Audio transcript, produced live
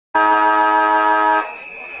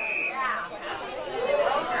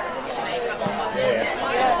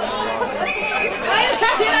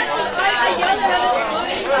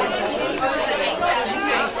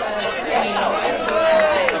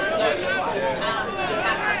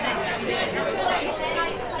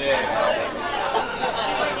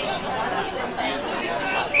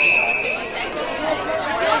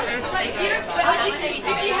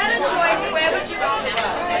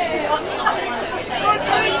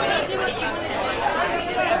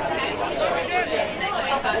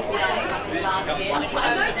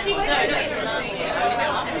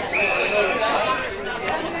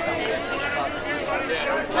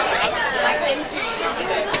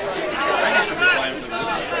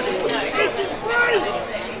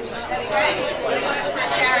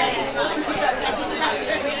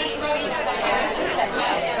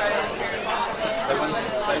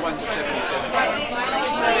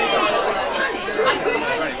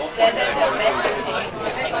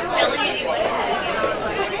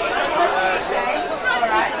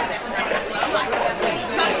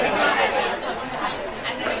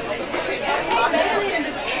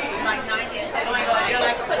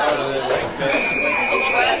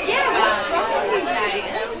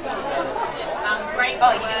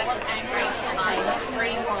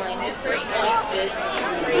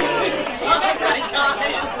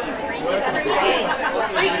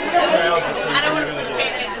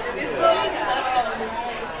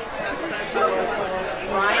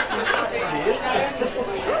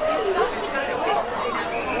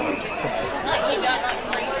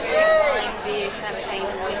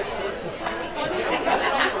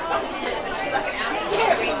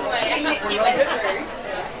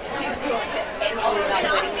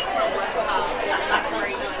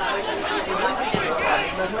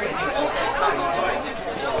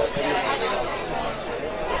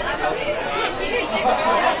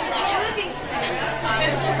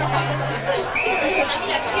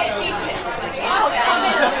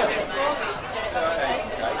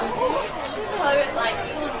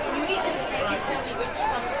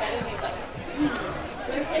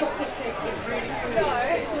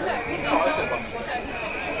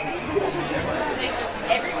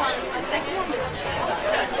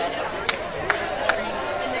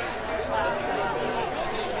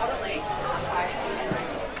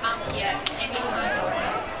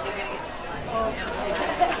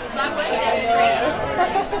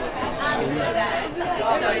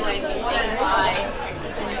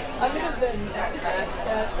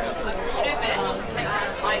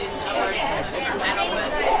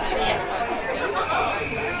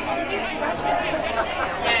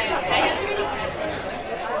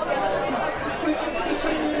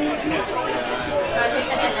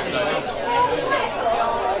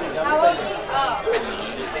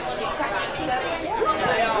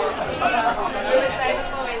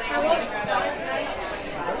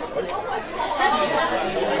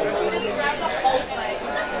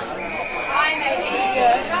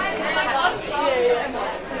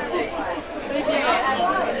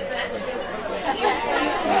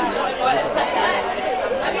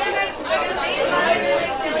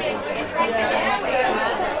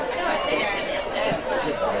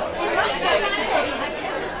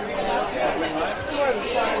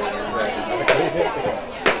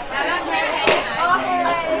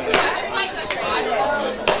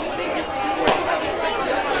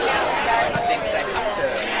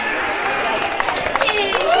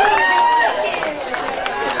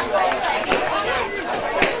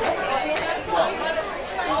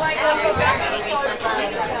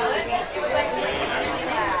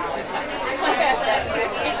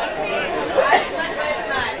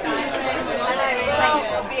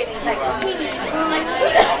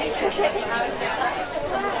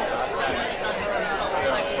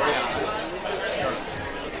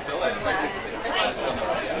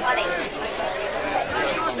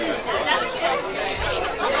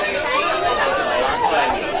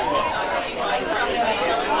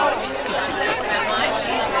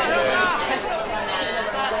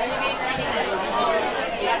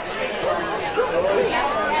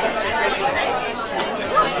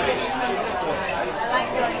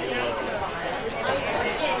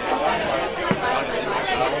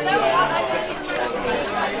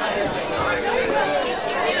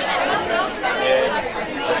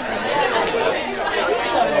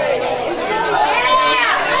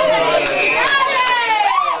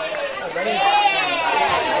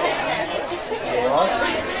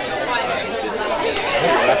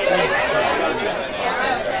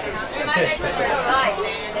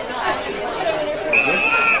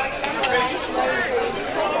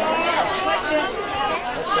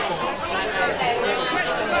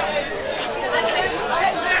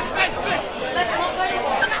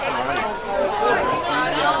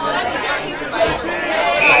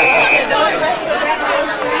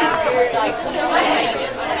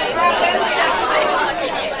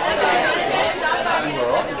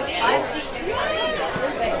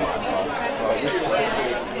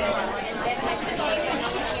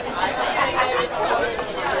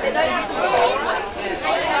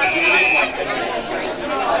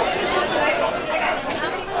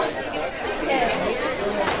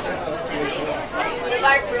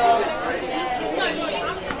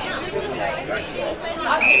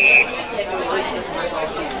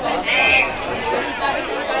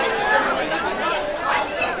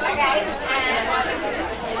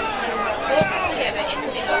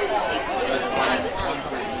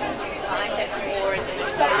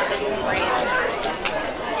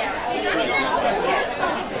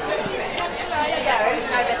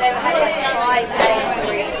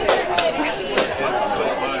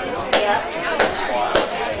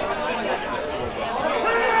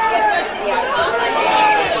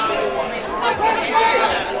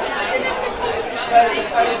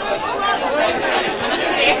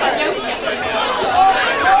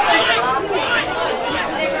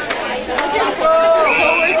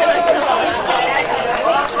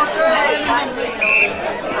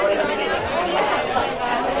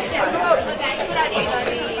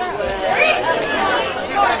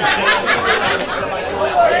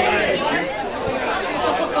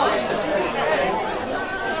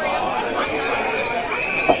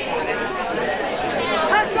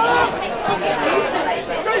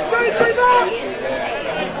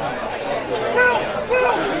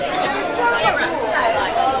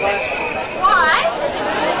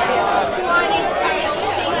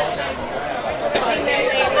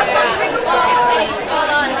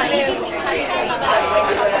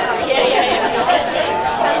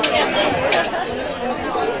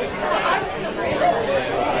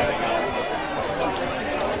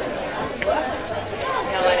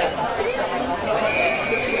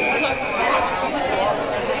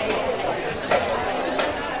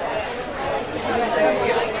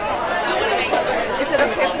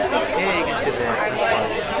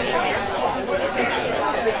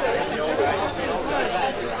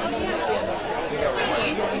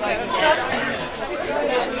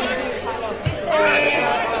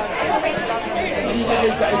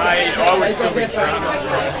I would still be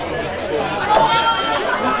drunk.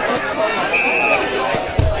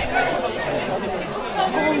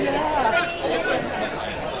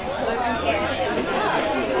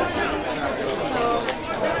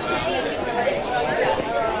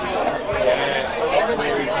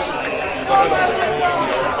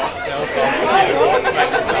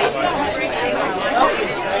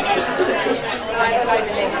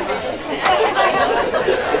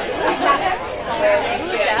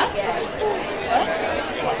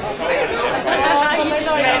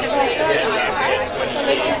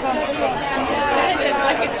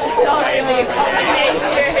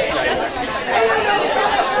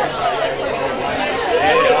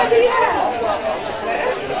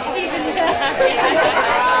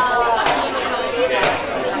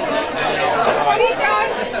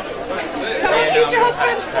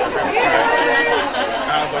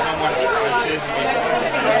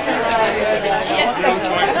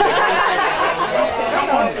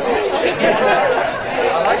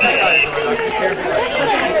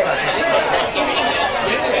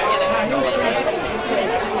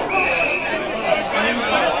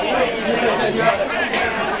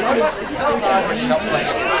 It's so hard when you're not playing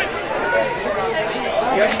it.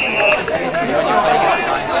 The only thing that is when you're playing it, it's so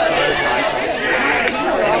nice.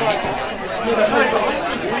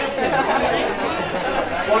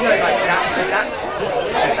 Well, no, like that's part of it.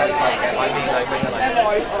 I mean, like when you're like, oh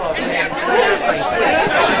man, it's so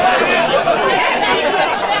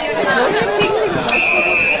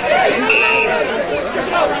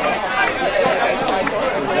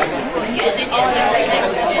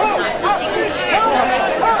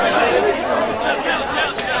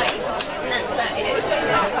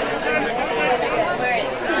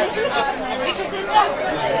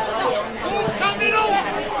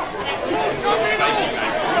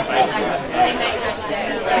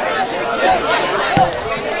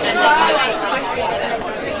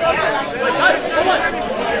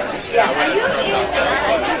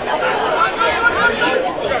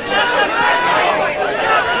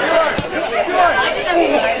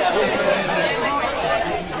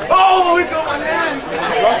Oh, it's on my hand!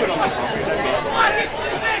 Drop it on my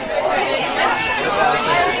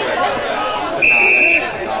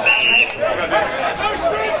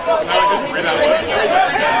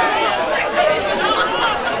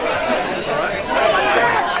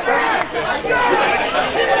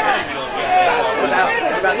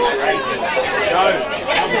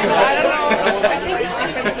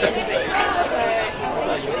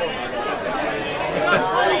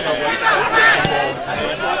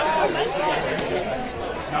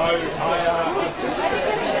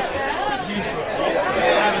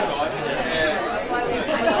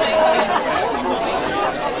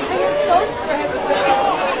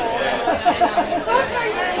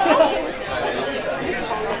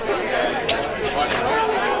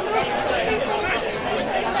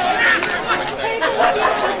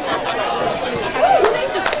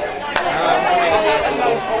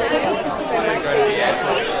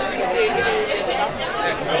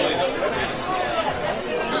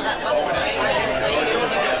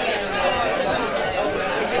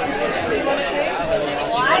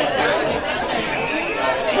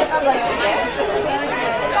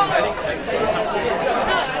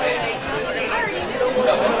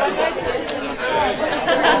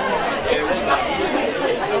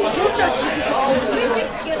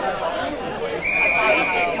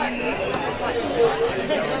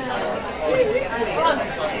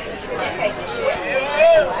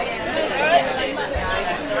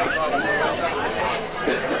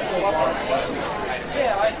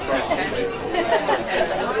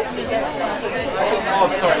Oh,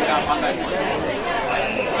 sorry, yeah, my bad.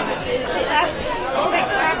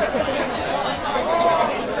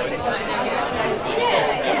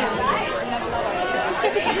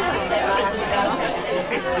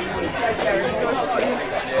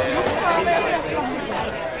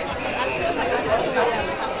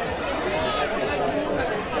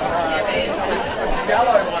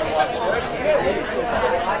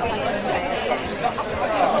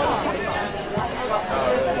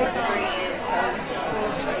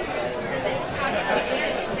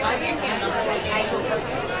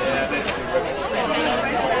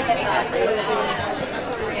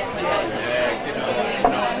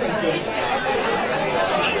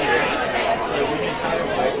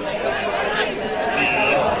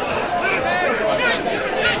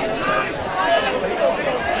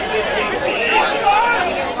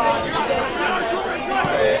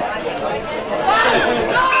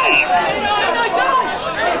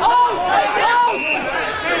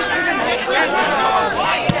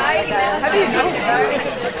 Have you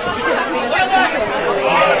noticed?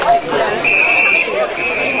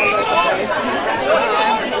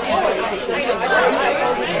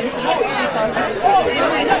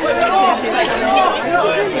 they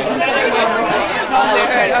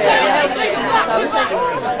heard.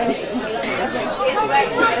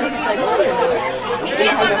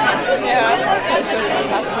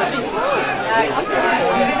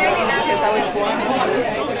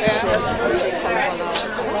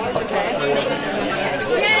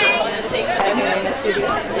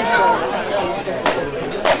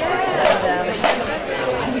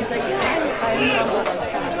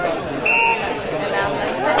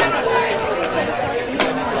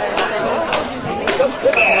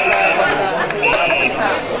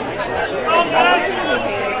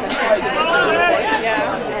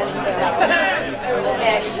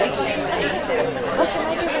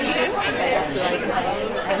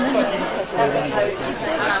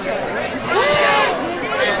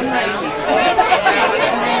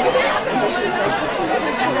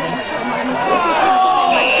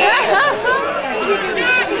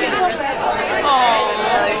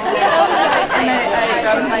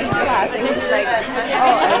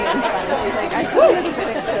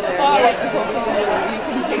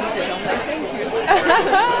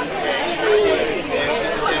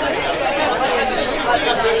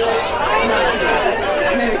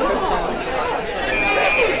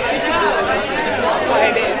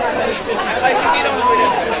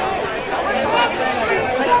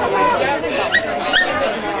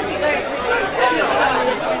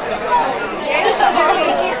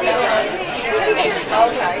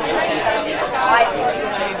 Okay.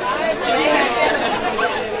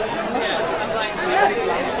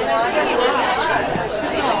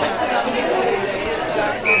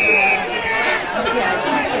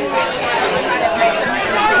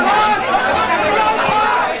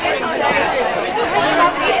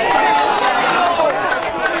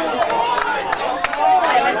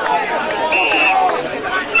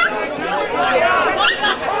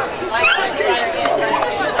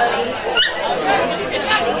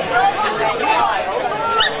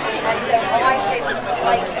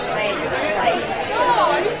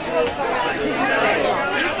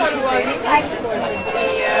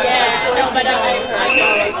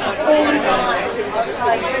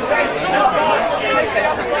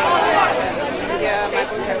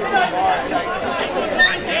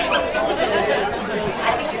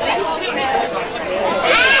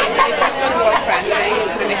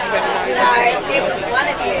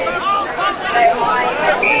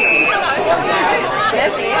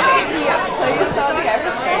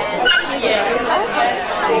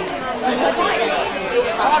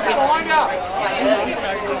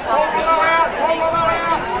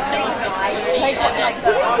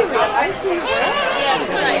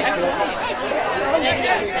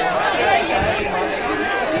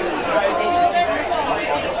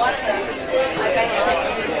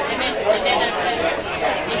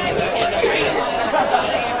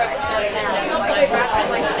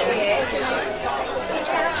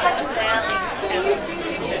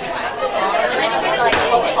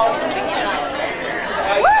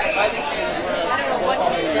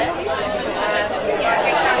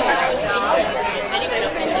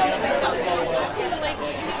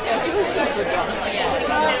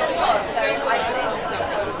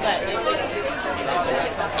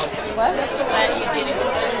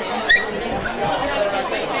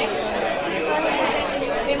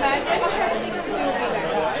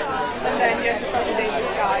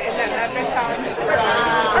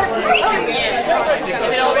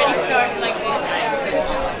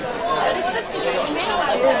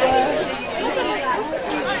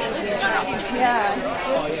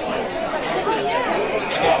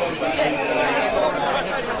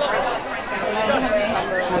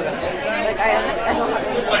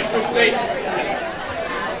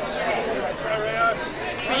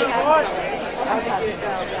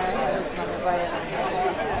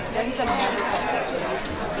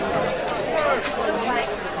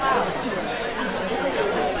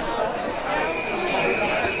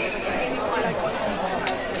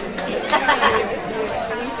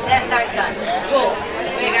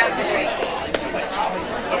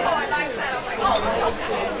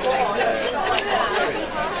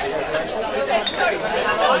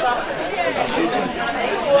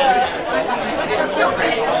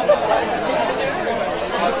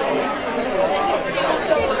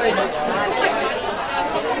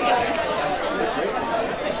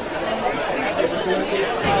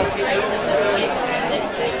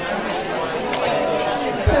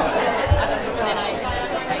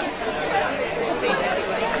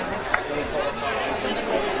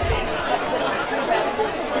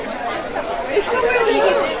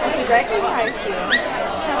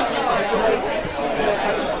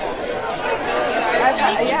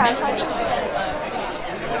 Yeah,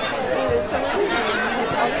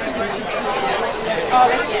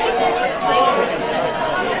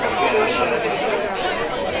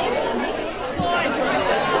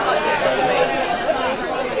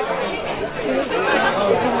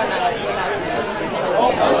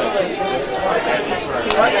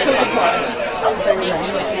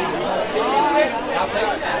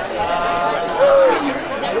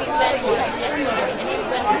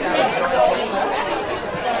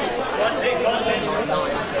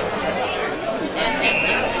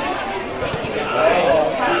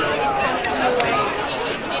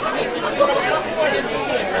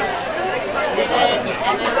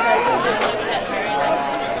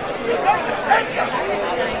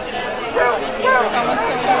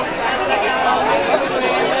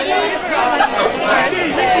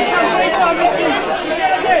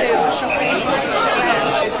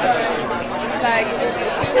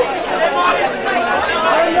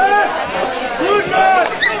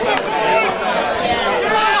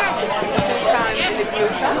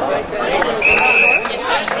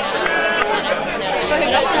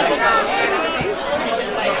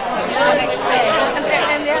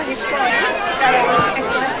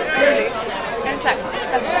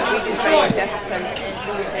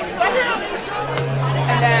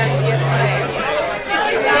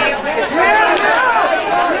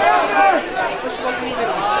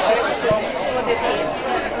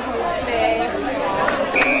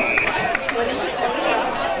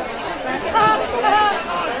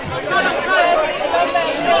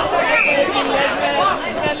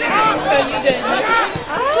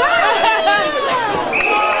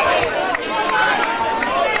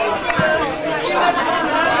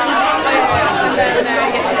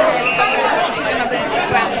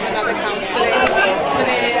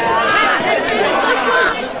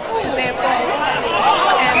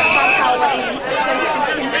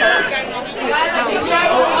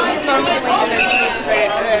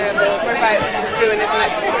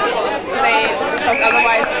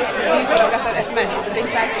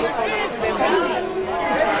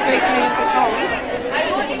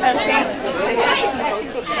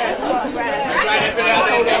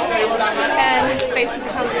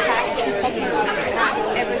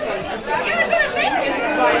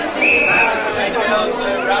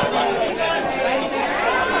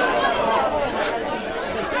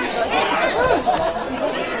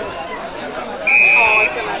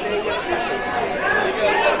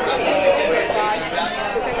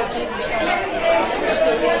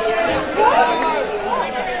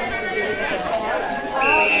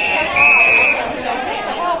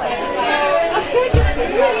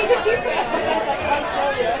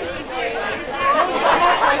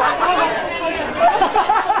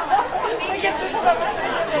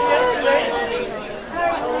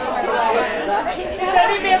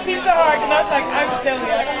 Sending me a piece of art, and I was like, I'm still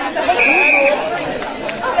here.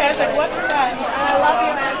 I was like, what's that? I love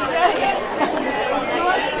you, man.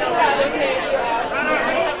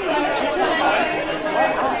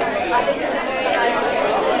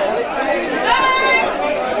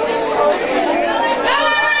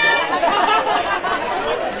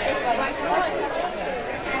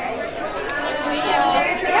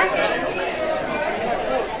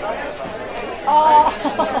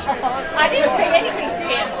 I didn't say anything to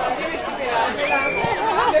him.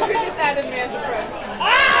 They just added me as a friend.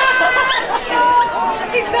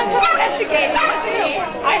 He's done some investigating.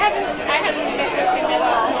 I haven't messaged him at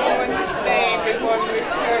all. I went to Spain before we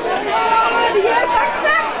started. Yes, like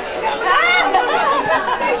that.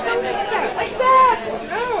 Like that.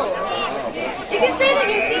 No. You can say that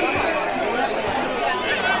you've seen her.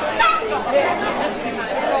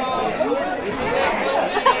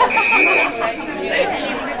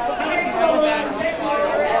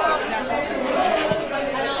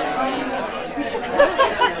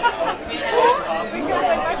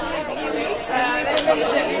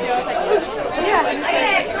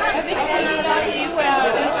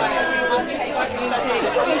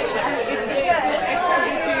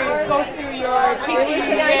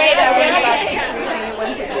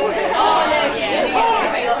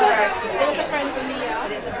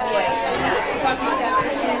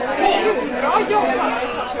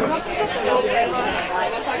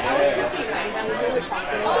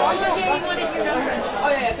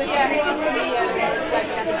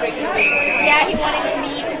 Yeah, he wanted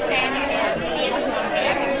me to send him videos of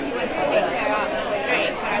hair to take care of the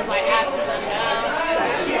drink. I was like, asking him,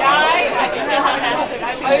 should I? I can feel how nasty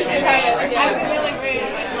I'm really rude.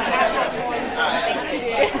 And like, I have more things to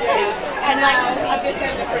do. And like, I've just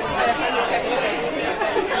sent different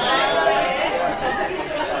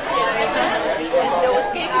still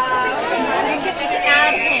escaping. We can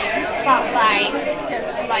add him, but like, just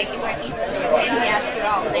like, if he has to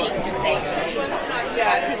all, then he can just say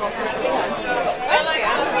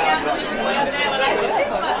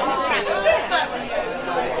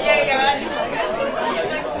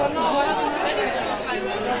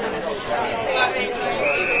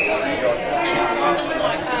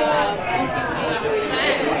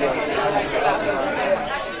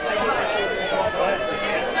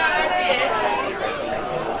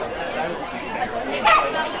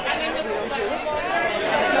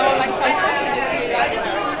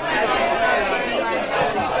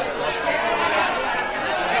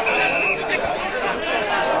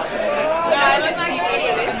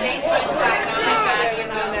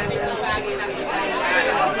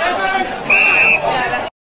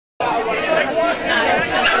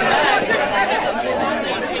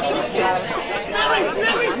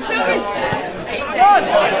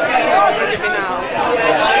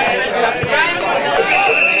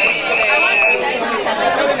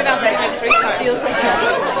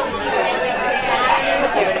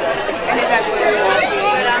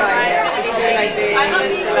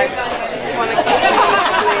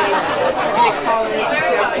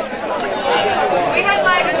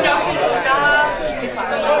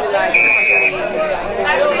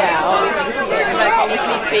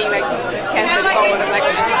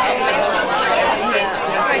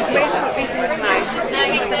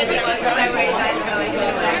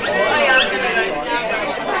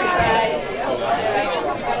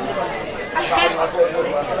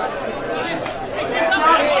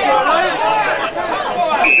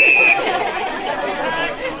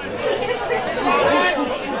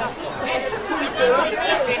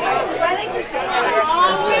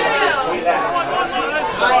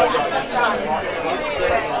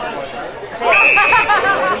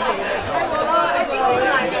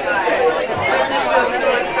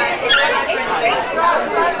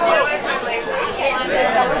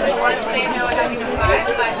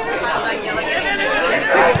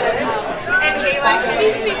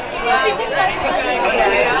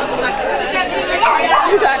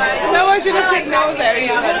No one should have said no there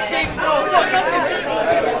either.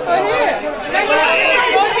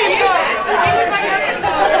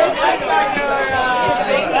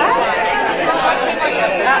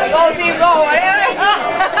 Go team, go, whatever.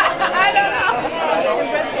 I don't know.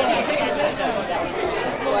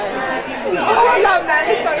 Oh, no, man,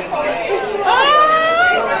 it's so funny.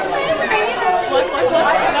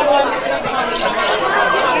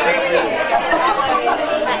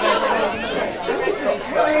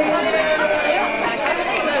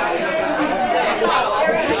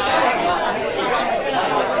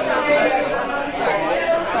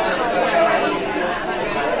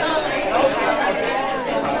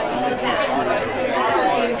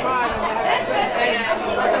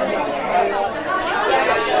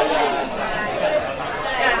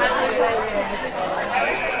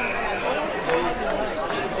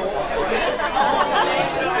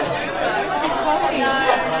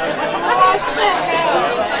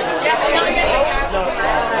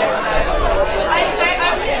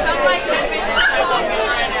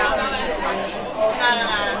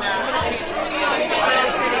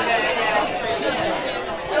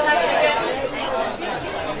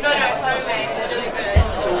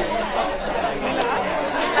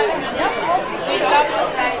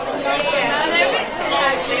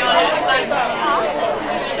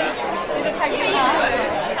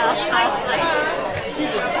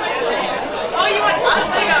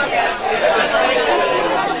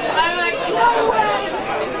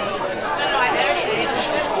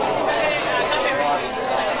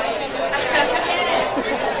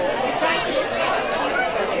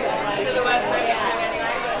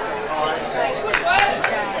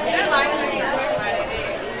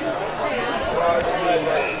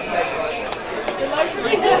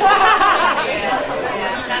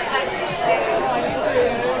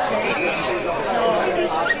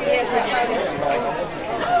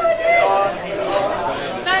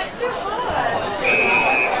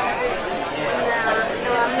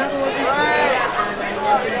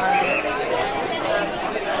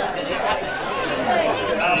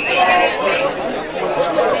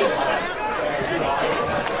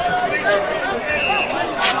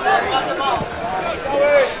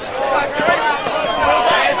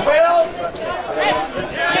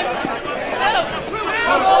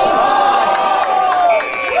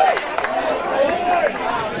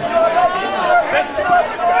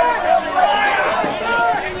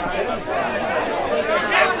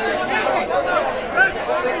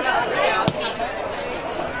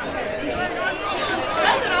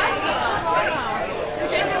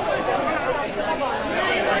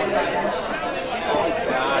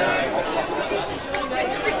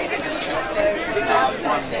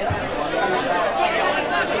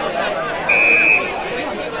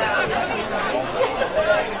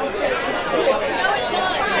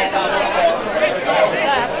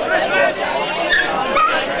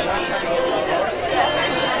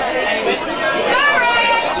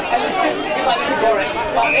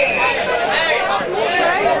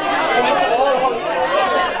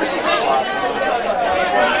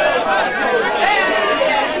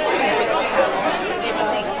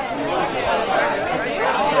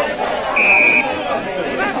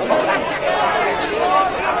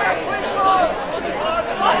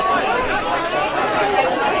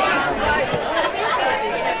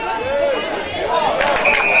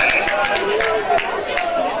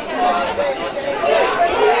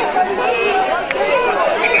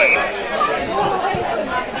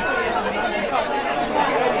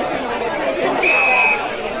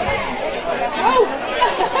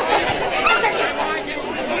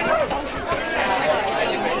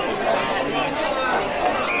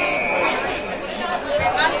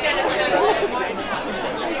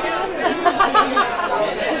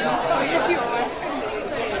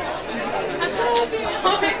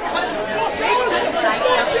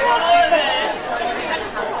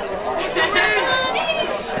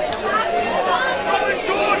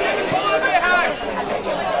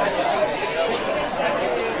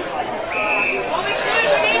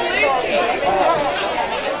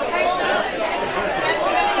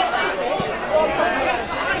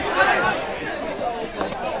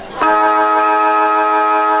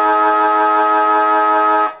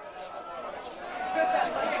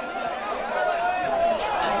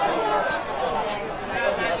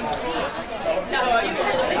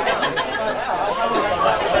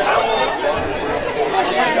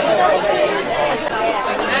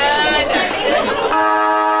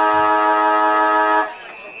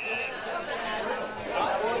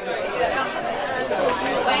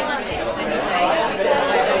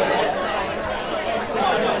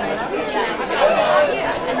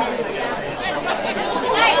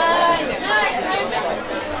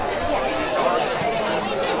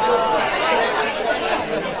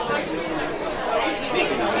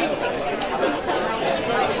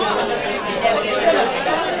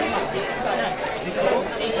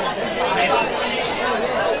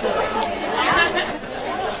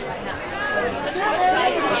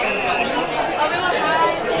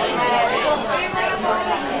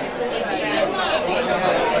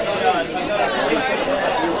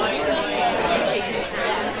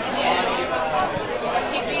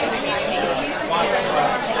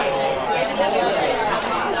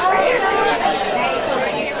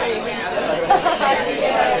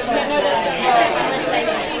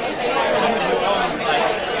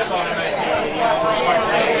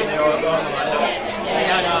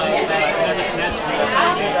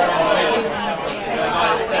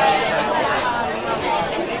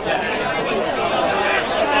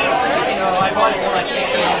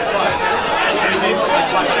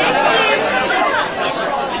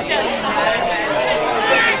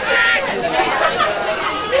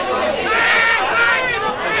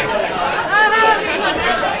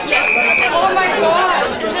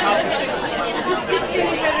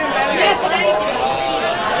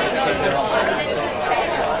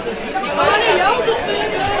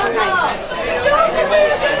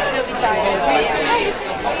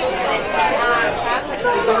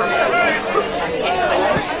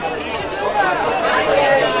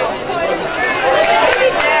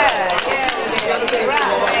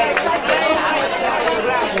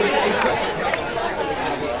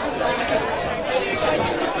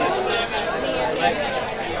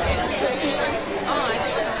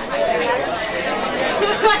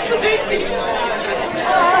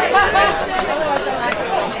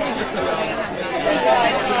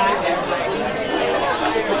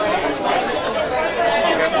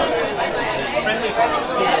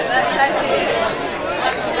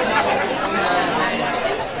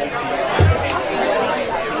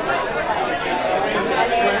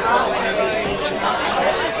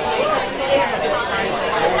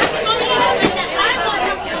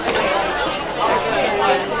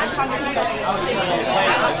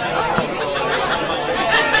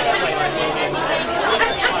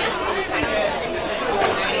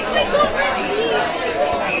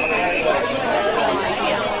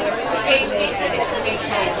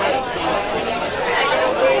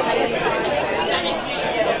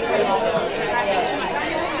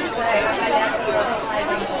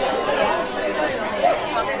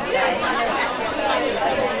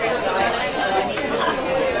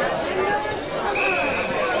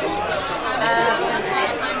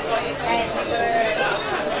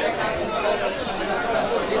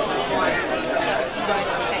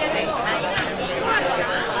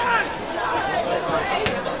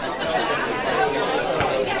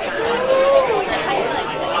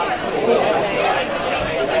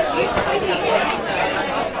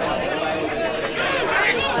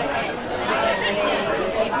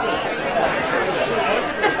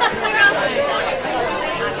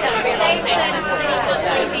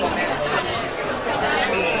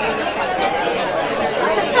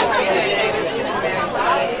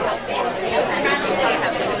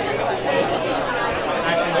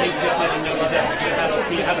 just let them know you're there. Just have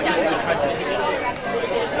a just press it.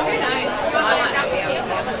 Very nice. I might not be able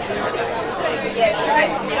to. Yeah,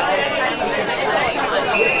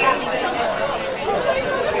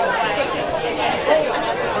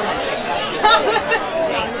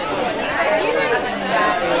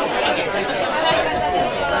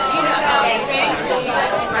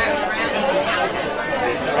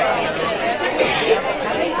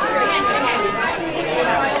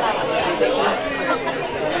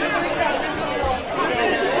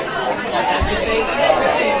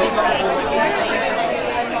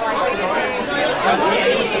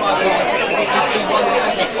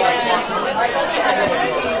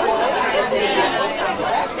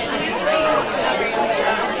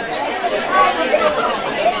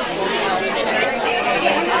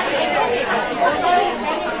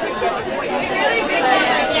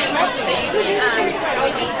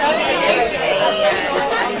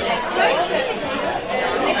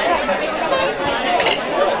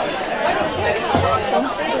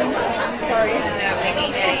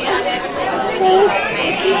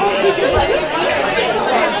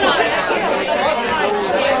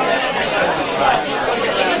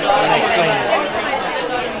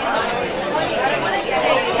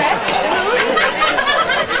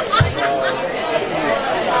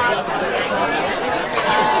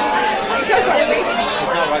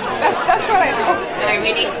 That's what I know. No,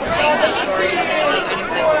 we need to take the storage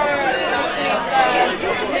and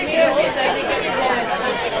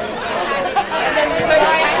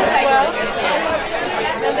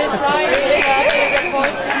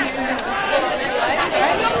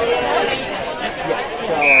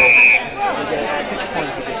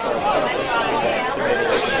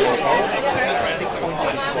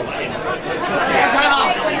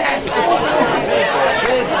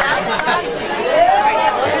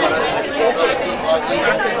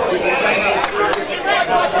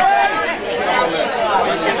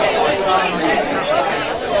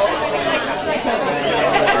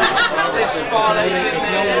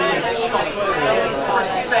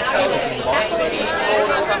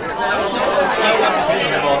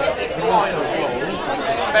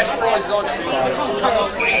Best prize is on come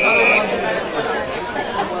on,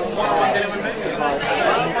 one dinner with me.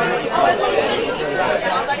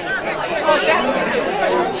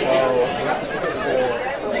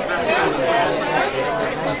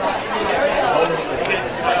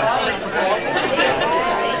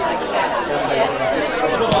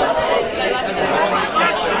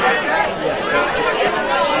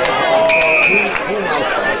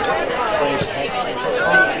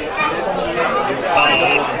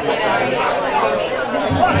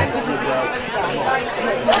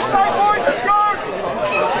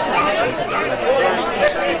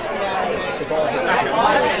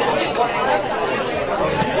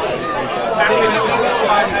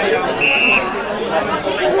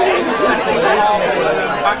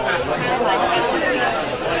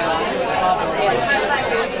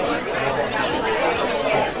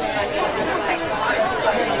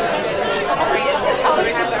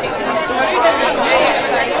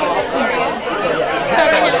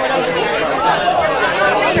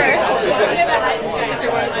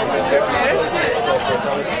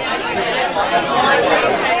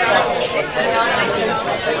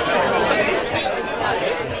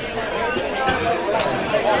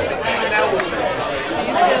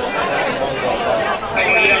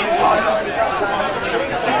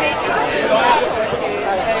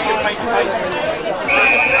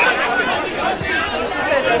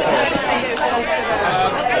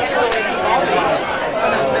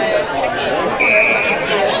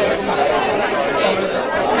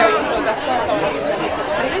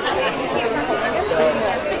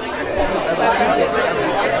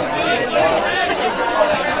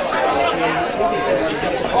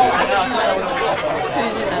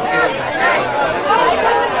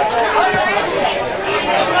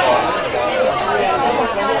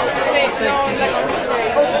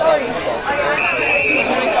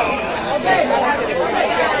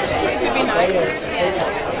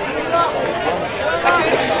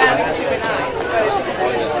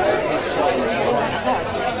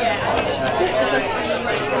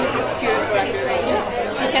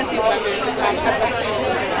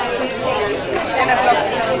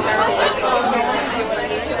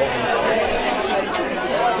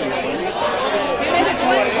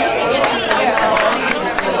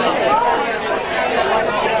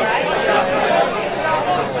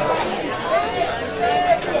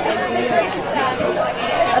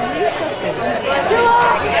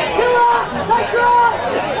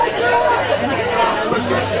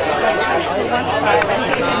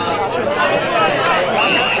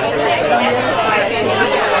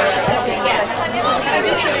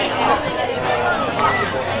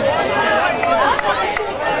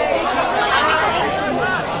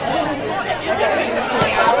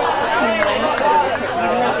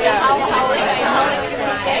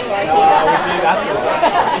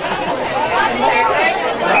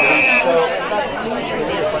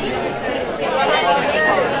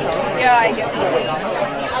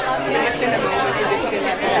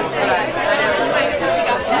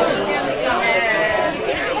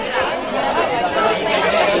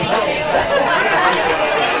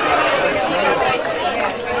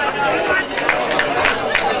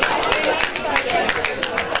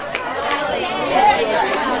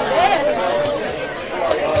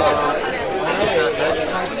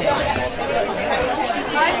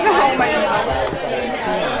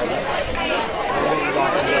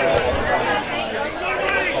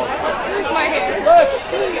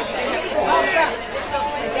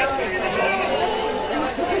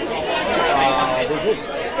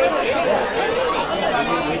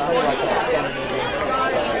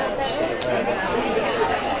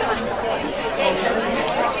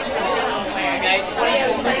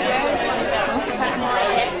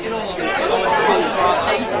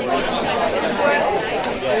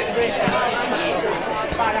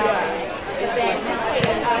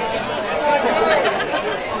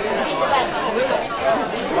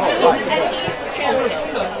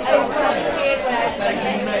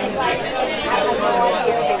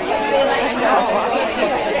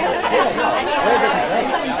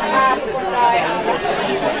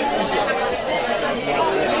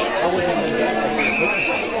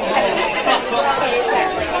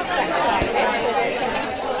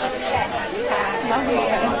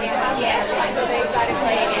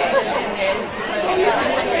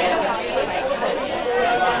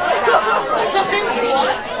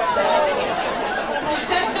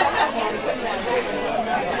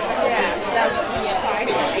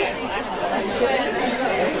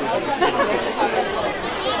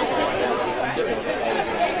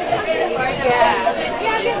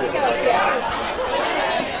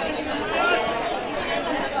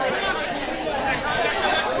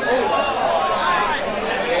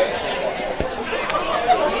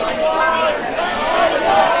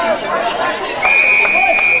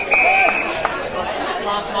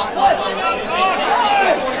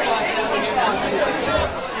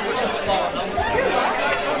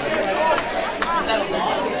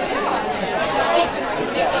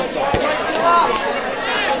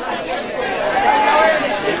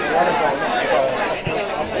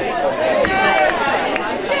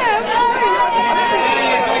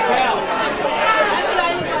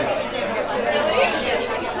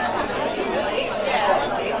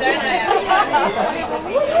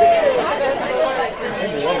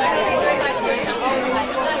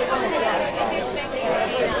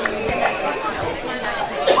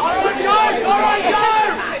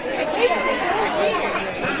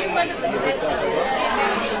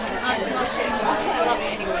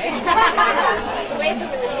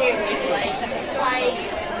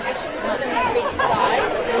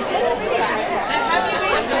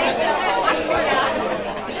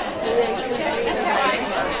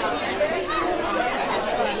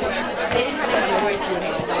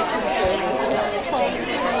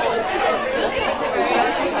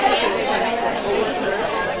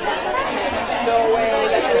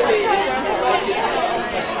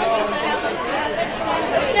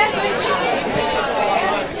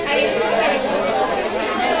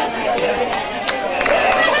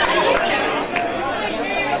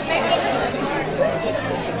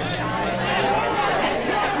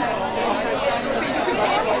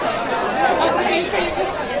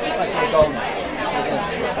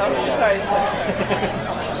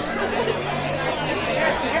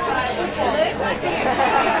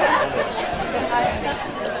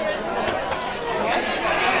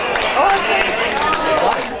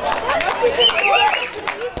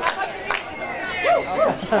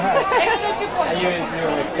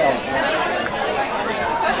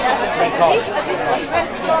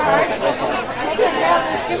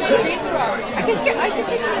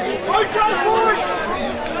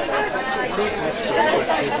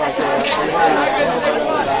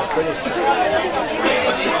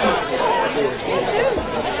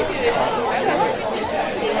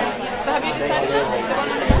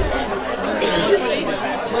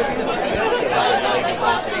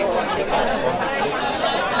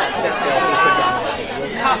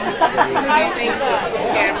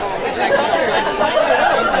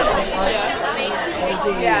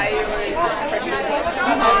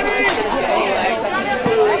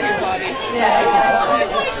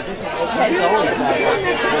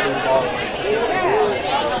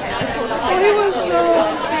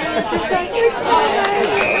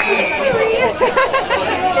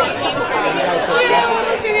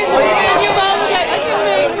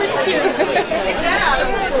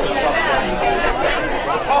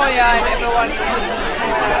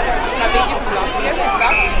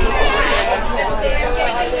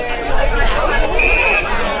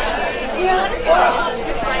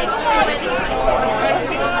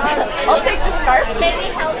 I'll take the scarf. Maybe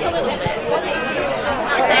help a little bit.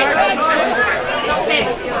 Don't say it.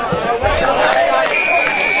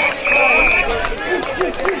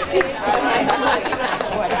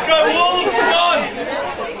 Let's go, Wolves! Come on!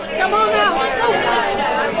 Come on now.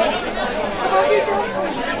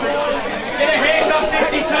 Get a hand up,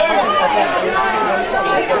 52!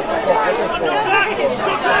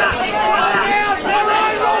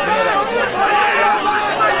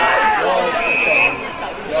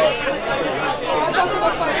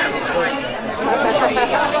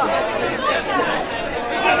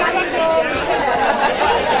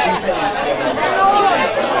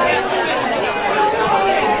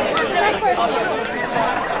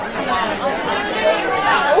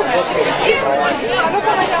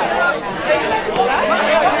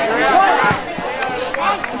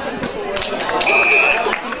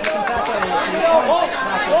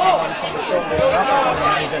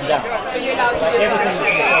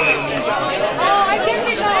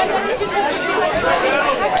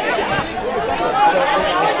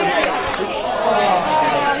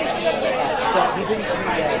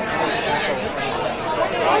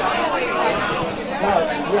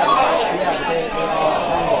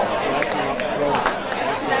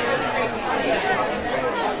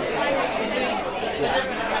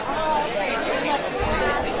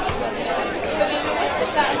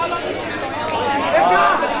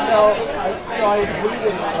 I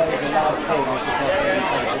reading like the last thing, which is like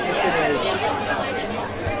the edition is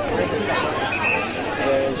really something.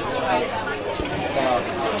 There's about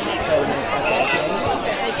 30 minutes after the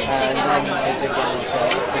thing, and then I think one of the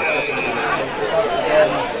it's just again,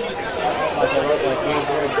 like I wrote like one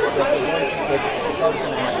word, the voice of the person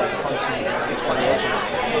had this function explanation,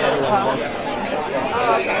 and everyone wants to see this stuff.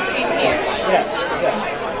 Oh, okay. In here. Yeah, yeah.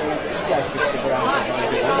 You guys can stick around and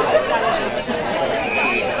find it.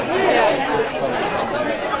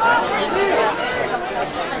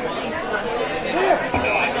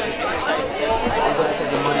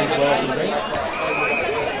 The money's well in race.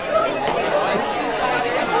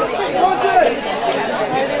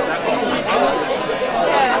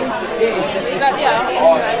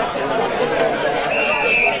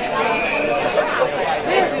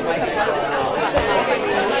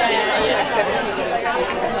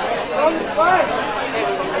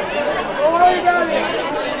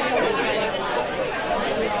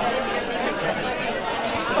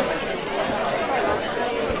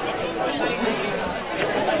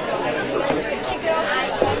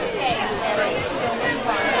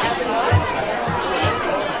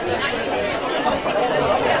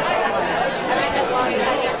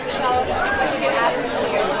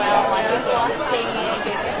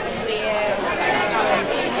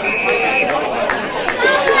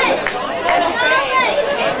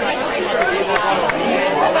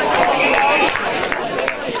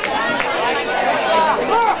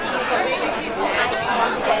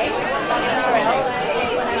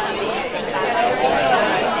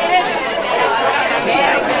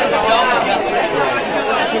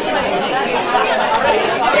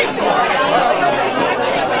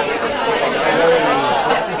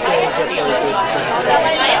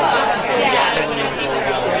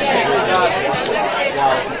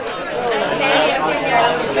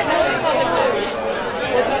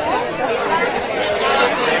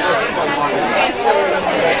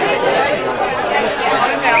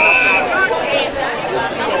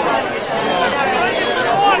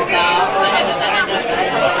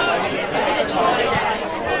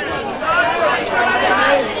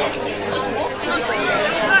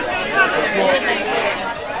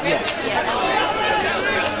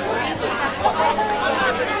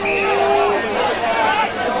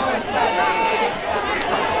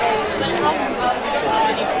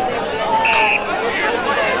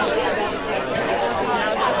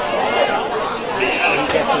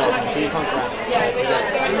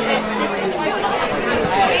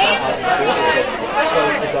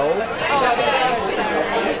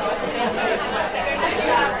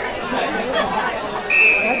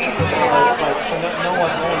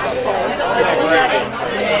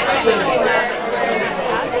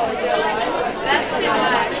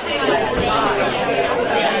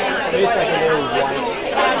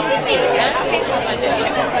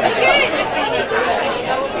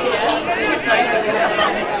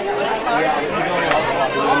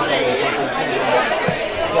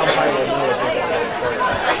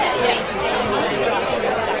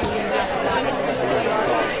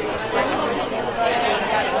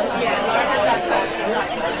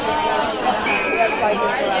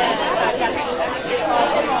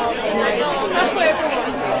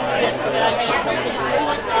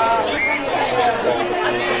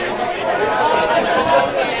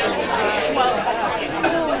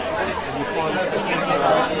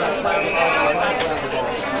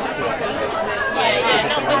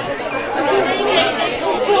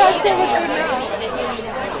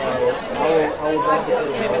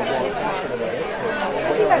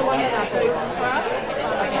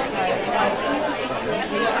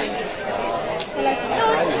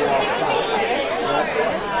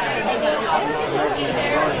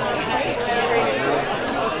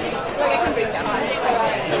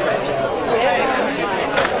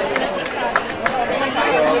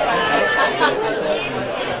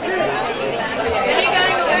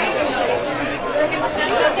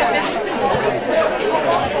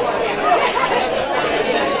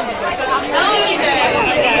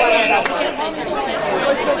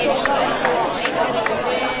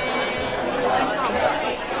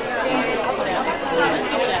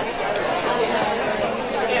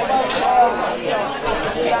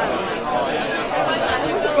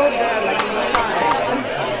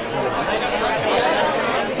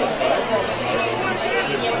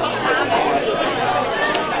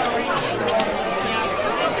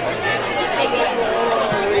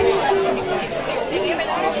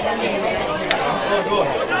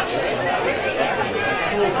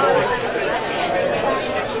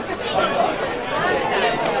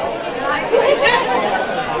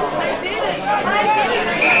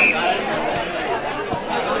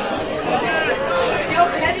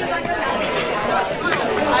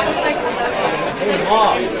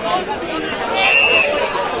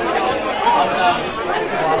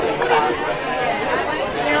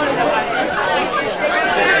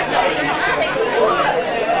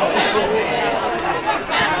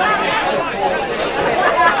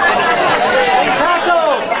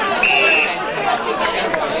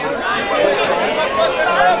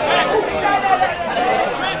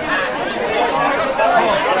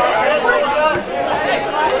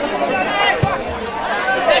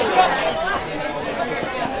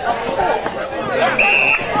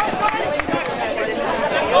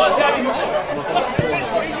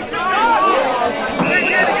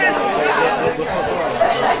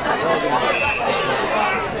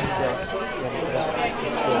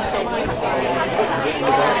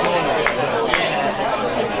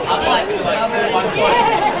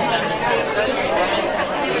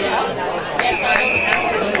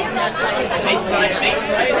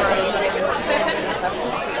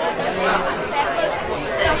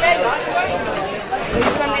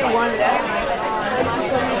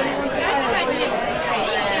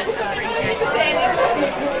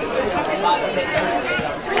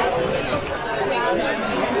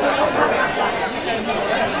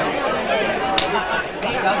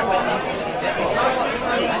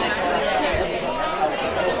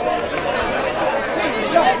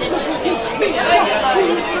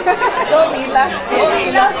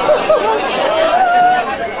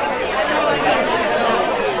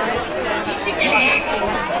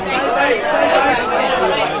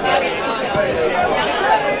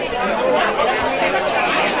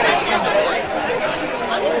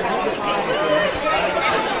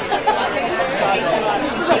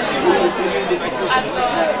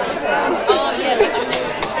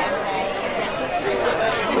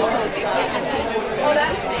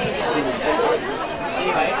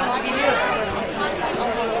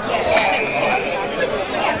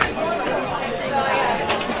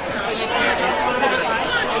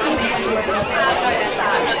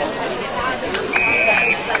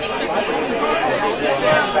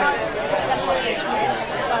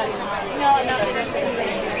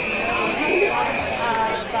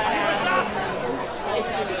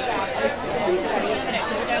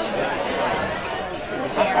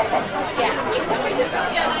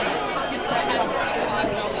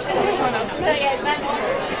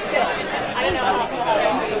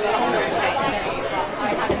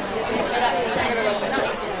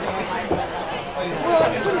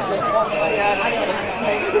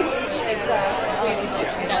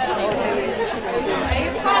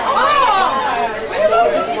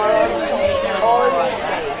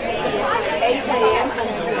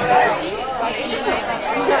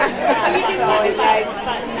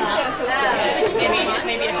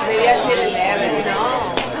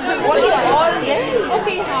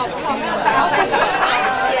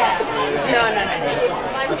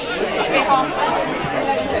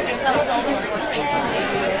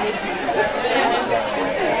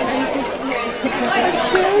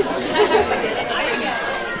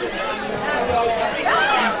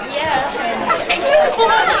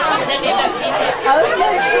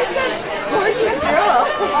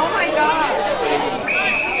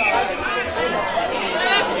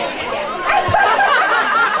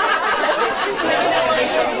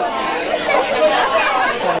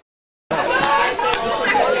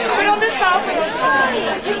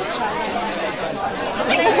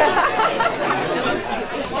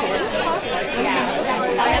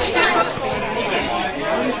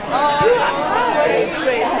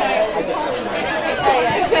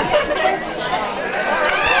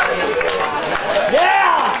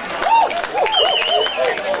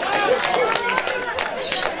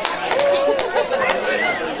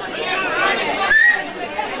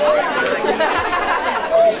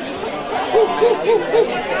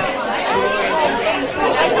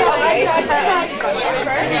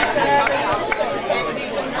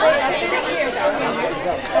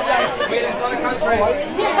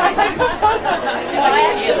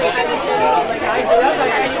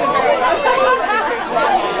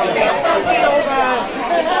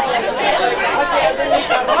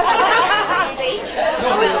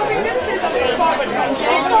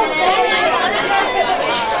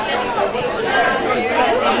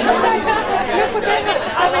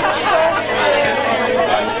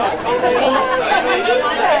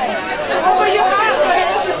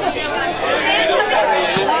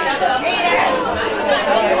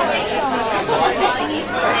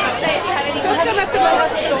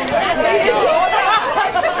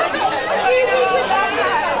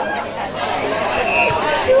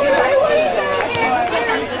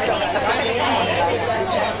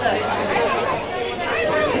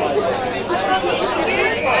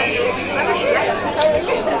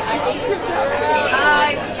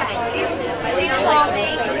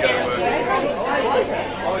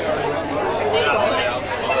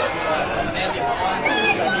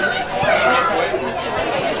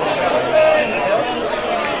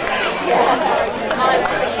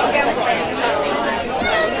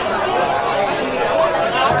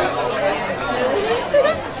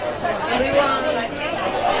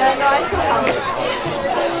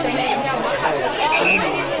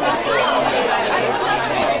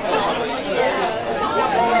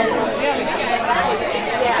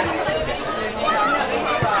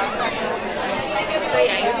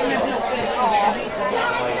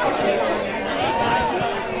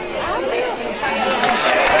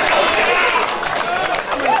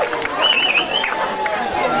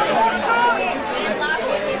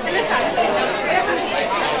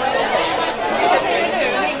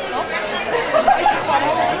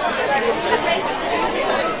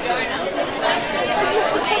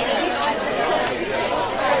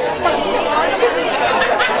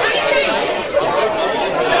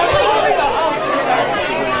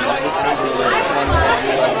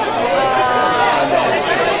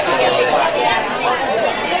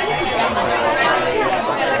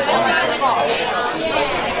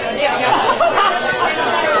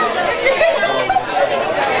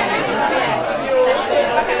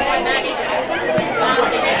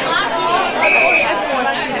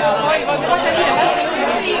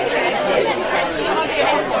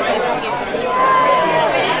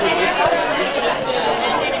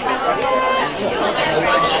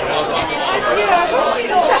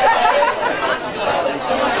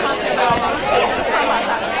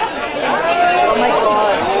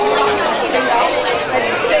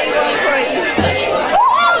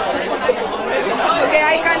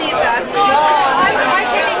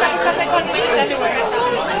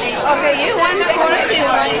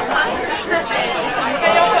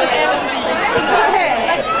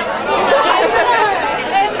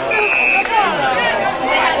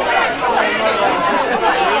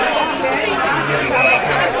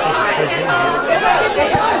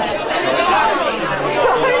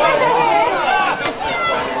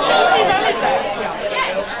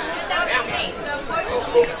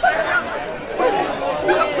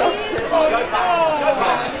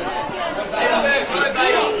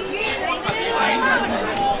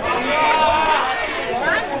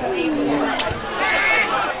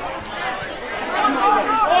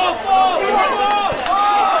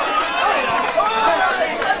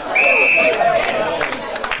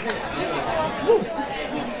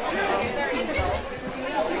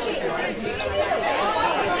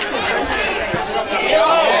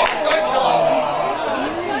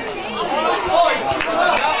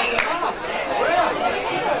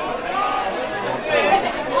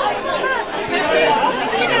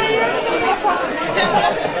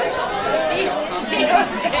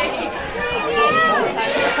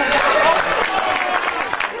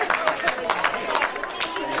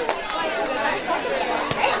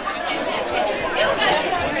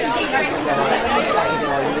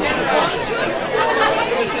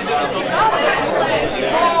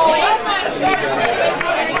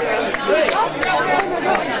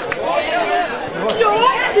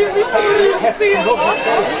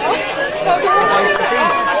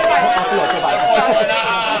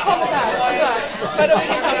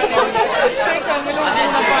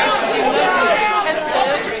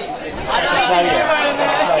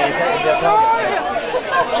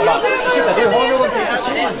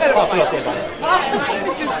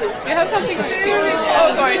 You have something on your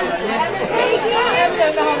oh, sorry.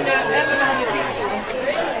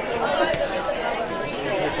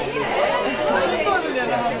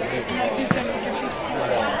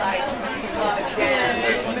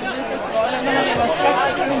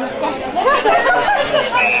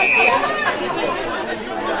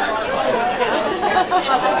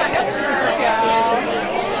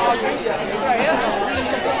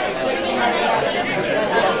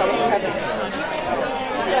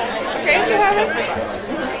 Okay, you have it.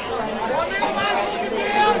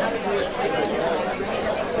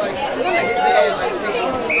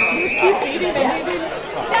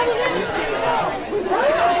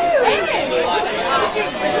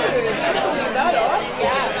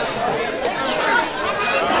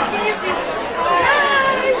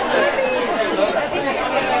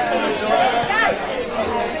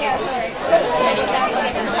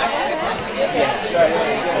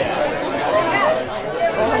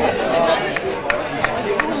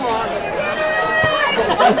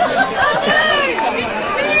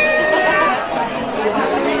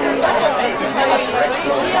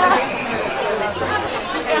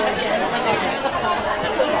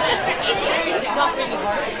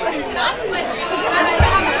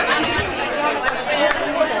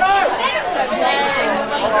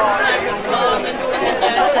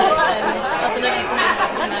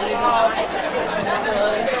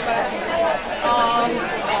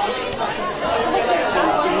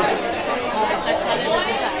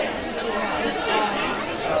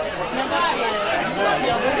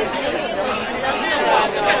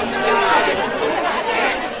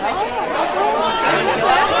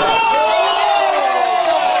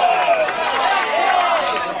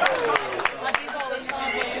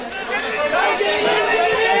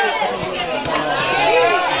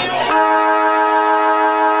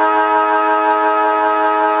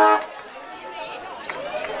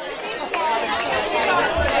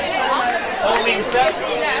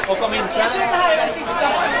 Och om inte...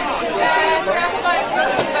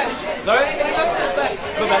 Sorry?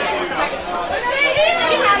 Bubbel.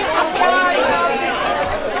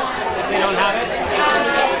 They don't have it?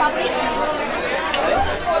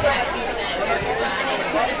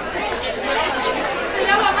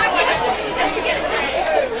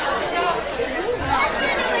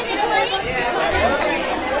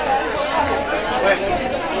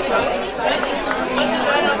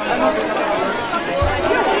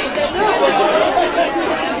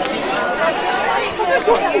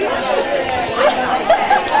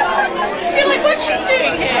 You're like, what's she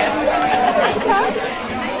doing here?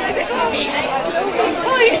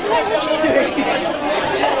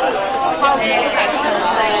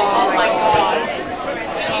 Oh my god.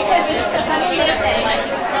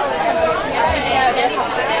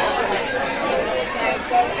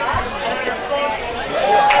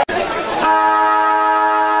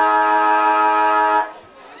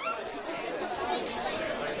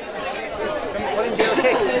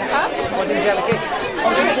 What did you have a cake?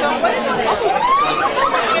 What did you have a cake?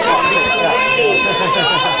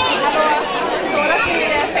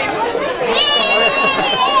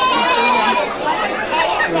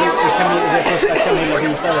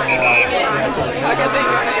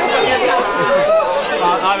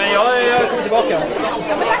 Ja, men jag kommer tillbaka.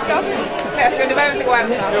 Ja, men tack då. Jag ska, du behöver inte gå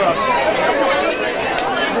hem.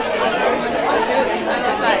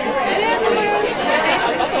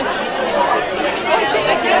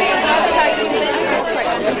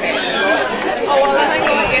 Oh, well, then I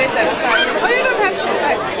go and get it then. Oh, you don't have to.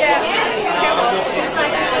 Yeah.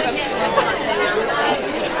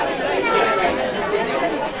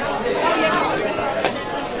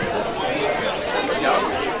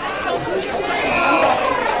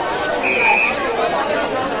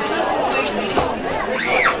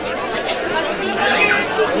 Alltså,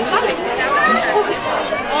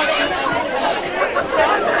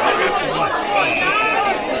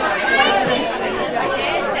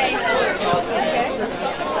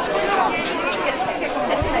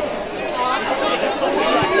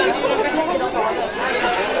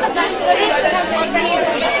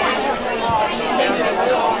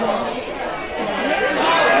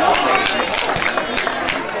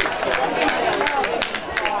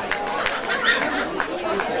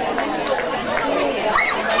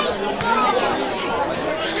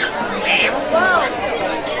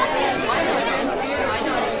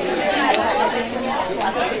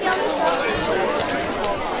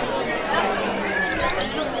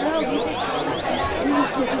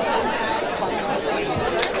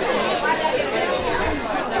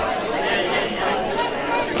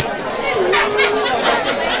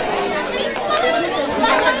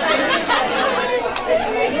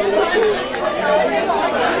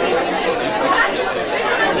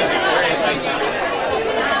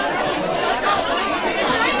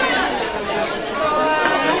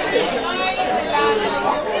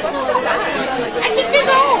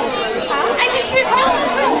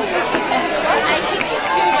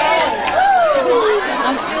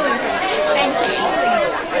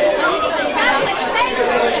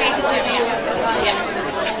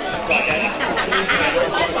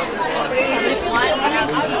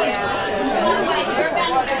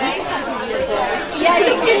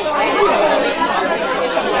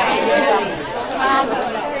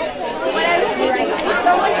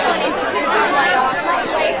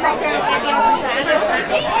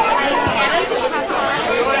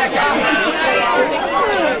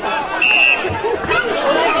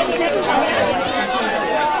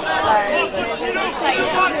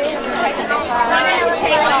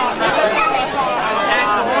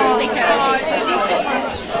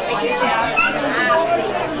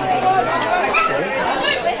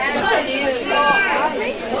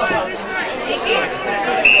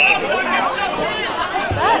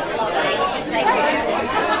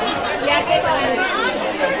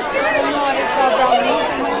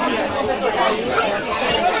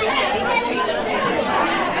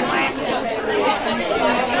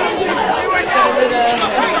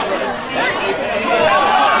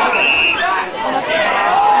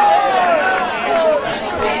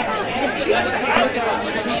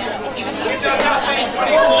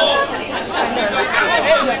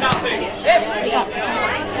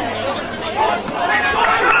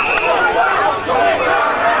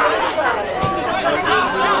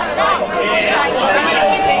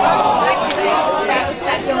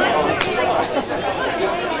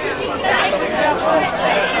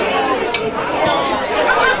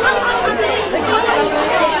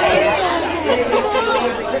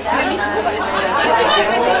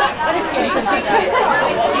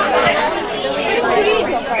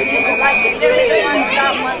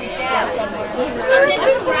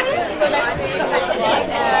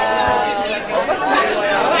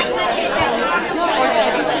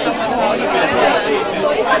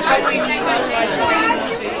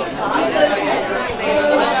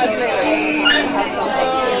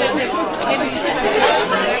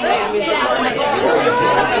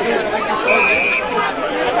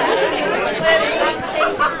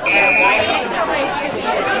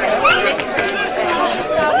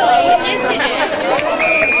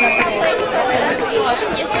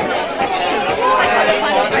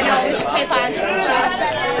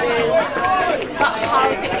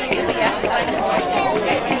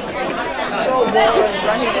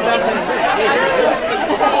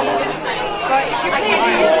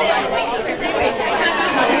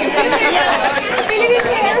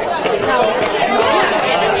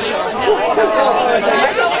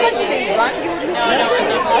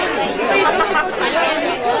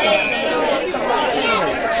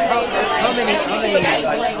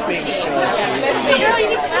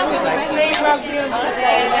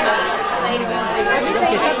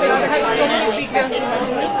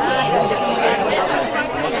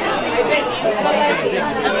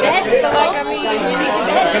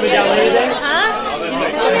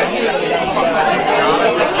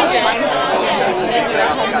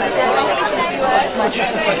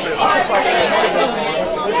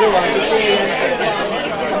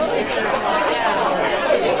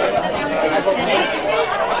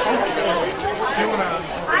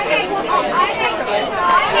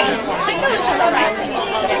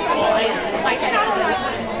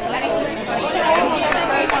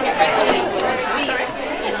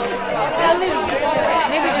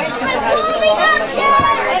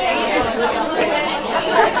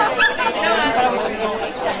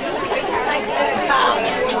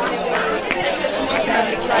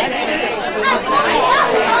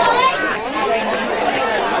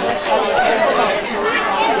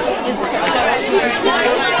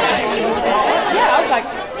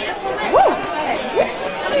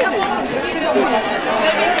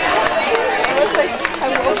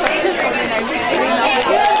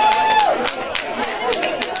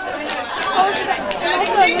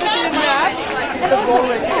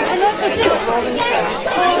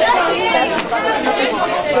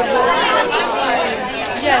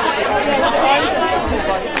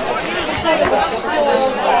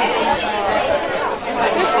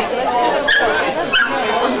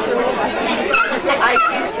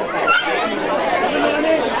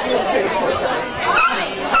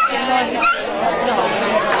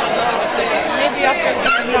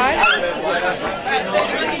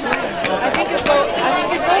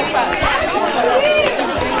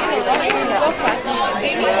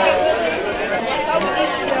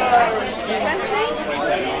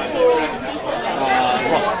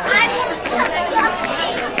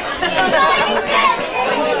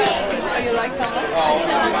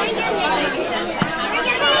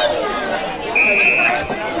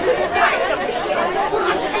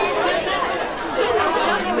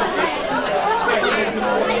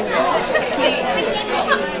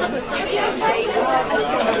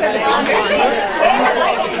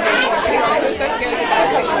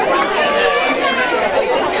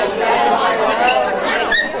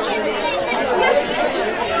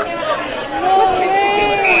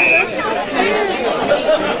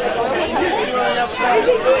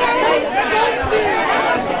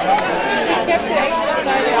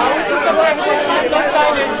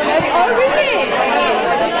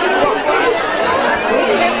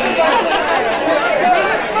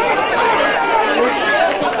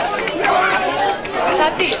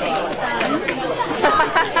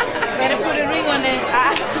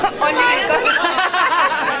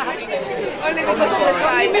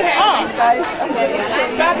 guys.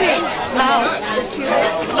 Happy. Wow.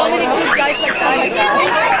 Not many good guys like that.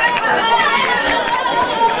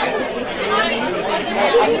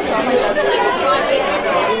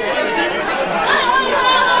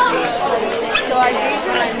 So I gave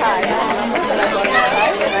her my tag, and I wanted to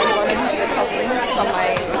tag, and I wanted to have the couplings from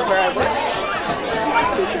where I work.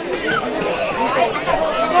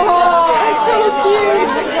 Oh, that's so cute.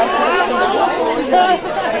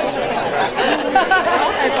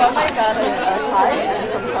 I brought my dad a tie and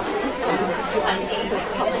some couplings from this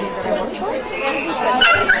company that I work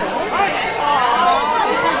for.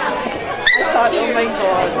 I thought, oh my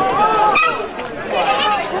god.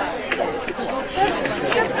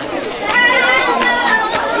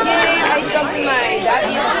 I talked to my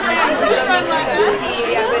daddy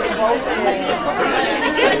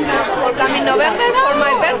for coming November for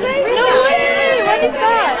my birthday. No way! When is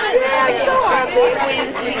that? Yeah, I'm so happy with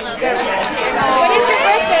girls. When is your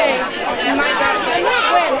birthday? My birthday.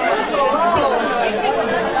 When?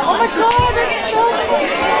 Oh my god, that's so cool!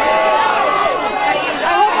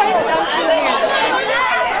 I hope I'm still here.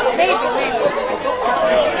 Maybe.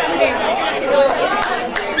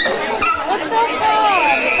 What's so fun?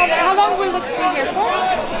 How long will we be here for?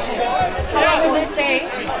 How long will we stay?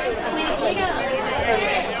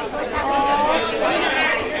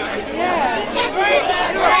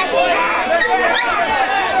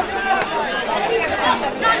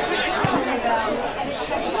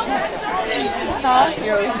 Huh?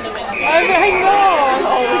 I know!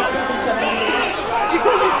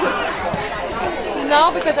 No,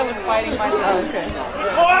 because I was fighting my life. Okay.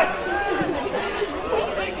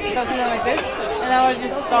 Because like this, and I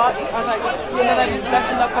just thought, I was like, I just left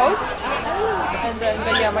in the coat, and then,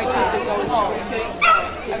 but yeah, my tooth is always showing.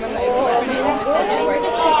 And then it's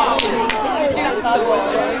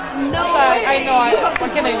no, I know,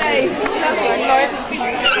 what can I do?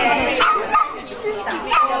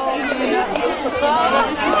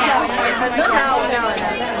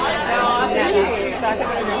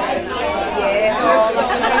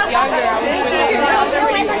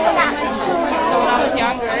 So when I was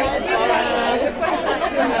younger, I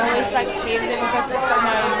always like hated it because of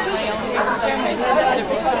my younger sister, my sister.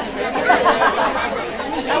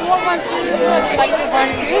 I won't want to like the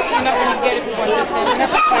one tooth, you're not going to get it for one tooth. You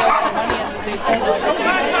have to pay off the money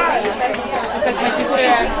and they because my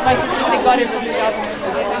sister, they got it from the government.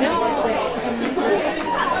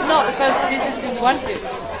 No, because this is just one tooth.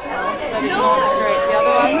 But it's not straight. The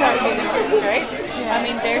other ones are really straight. I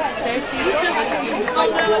mean, their teeth is just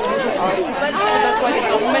like so that's why the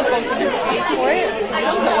government goes in and pays for it.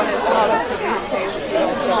 So when it's not up to be paid,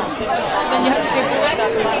 then you have to pay for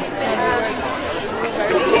that money.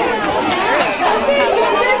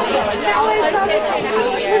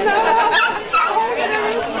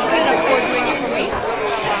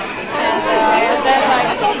 And then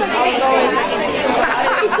like I was always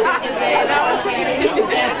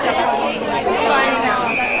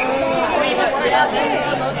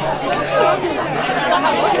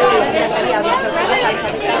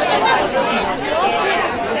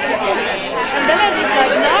and then I just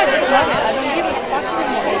like, no, I just love it.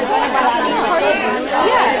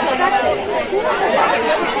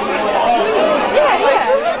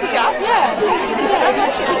 I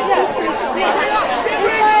don't give a fuck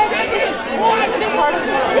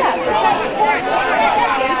anymore. Yeah, exactly.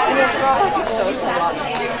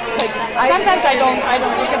 Sometimes I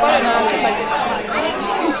don't think about it now. Like it's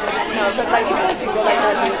no, but like even if you go like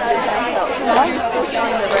that, it's just nice though. Why are you still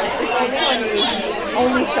showing the rest? It's only when you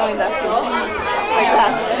only showing that food like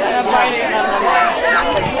that. Yeah, I'm biting.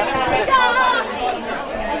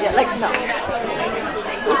 Yeah, like no.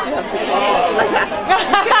 You have to go like that.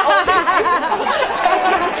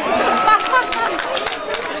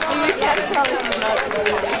 You can't tell if you're not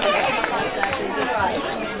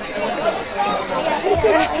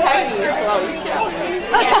tiny as well.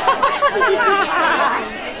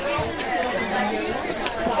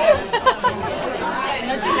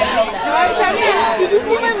 Did you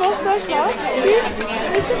see my mustache now?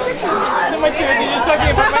 No, my chin. You're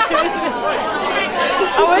talking about my chin.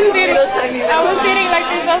 I was sitting like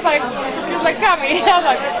this. I was like, he's like, come here. I was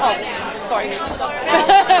like, oh, sorry.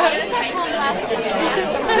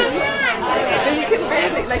 You can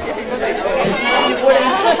barely, like, if you go like this, you wouldn't.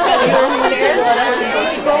 You know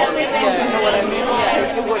what I mean?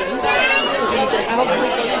 Yeah, you wouldn't. I hope it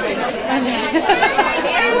goes away next time.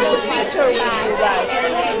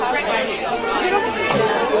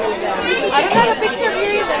 I don't have a picture of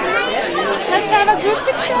you either. Let's have a group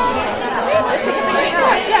picture. Let's take a picture.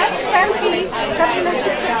 Yeah, selfie.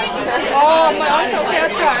 Oh, my arms are okay.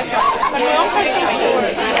 I'll try. My arms are so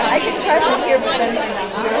short. I can try from here, but then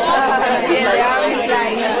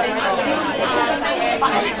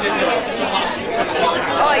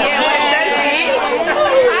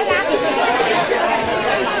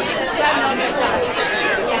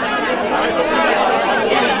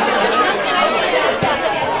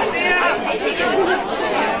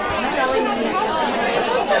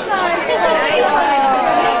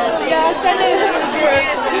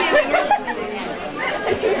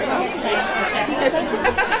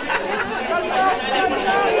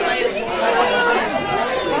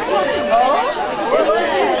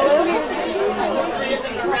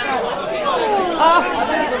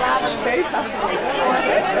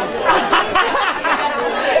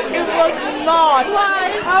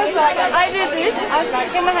was like, I did this. I was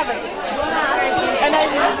like, can I have it? And I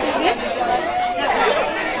did this.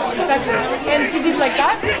 And she did like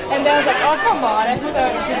that. And then I was like, oh, come on. And so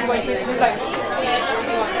she's waiting. She's like,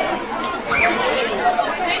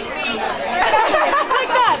 like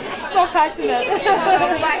that. So passionate. Oh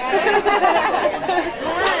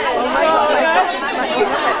my God.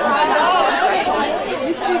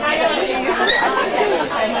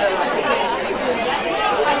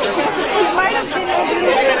 She might have been able to do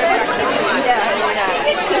it.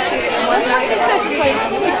 She said she's like,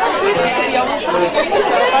 she can't do this to the almost one night.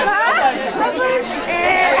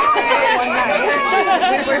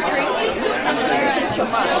 We were drinking so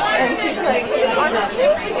much, and she's like, honestly,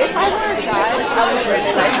 if I were a guy, I would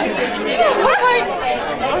really like you. I'm like,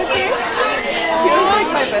 okay. She was like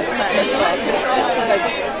my best friend as well. So like,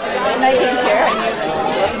 and I didn't care. I knew that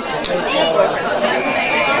she wasn't my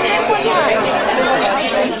boyfriend.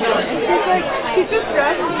 She's like, she just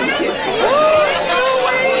grabbed me and kissed me. No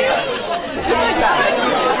way! Just like that.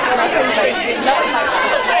 Nothing like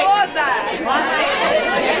that. I want that.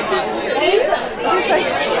 She's like,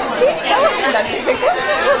 that wasn't that big.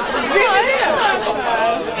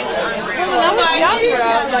 When I was younger,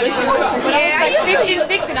 like, when I was like 15,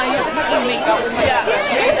 16, I used to have some makeup with my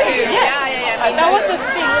that was the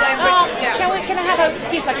thing. Like, can I have a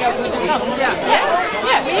piece like with the tongue? Yeah.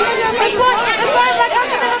 That's why I'm like, how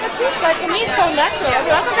can I have a piece? Like, to me, it's so natural. I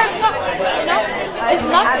don't have to talk, you know? It's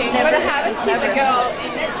nothing. I've never had a piece of girl.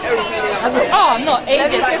 Oh, no,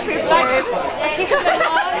 ages. Like, a kiss of the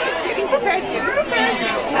mom. Be prepared.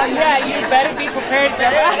 Yeah, you better be prepared.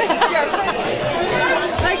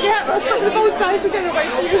 Like, yeah, let's go to both sides. We're going to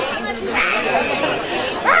wait for you.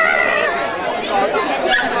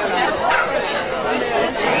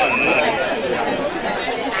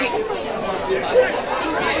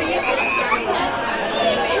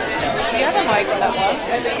 Do you have a mic on that one?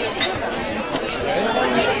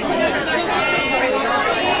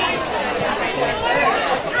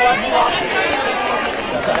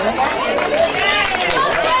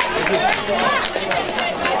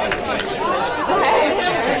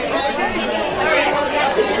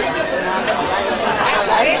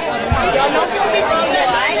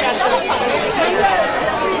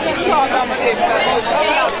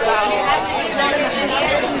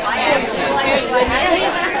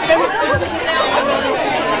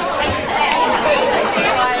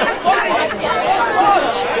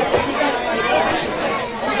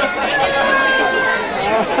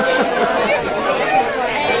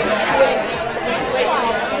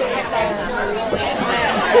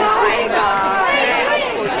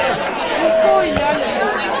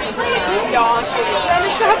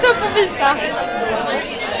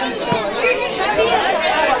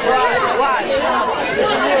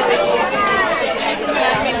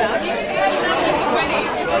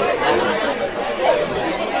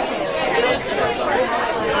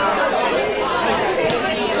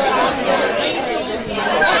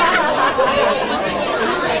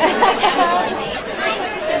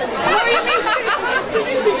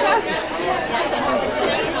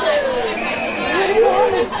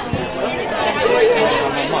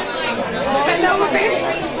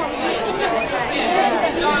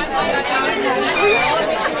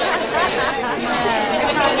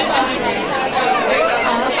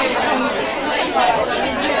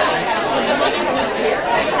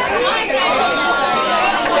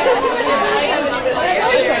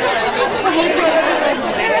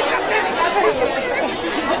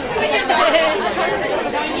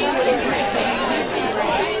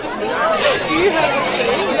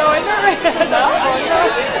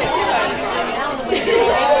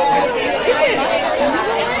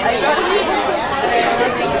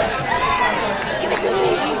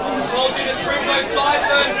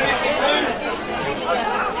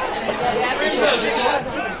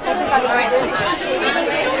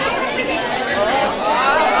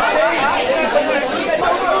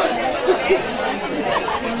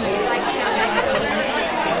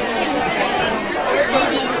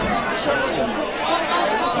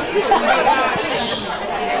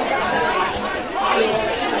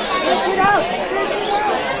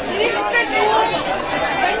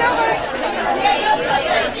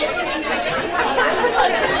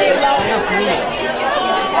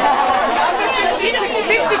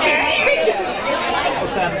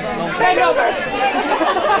 Turn over.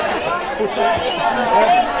 The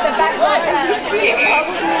back one.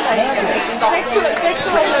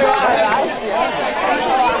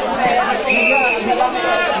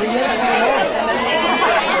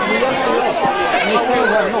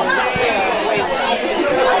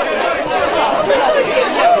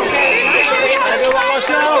 Everyone watch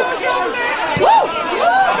out! Woo!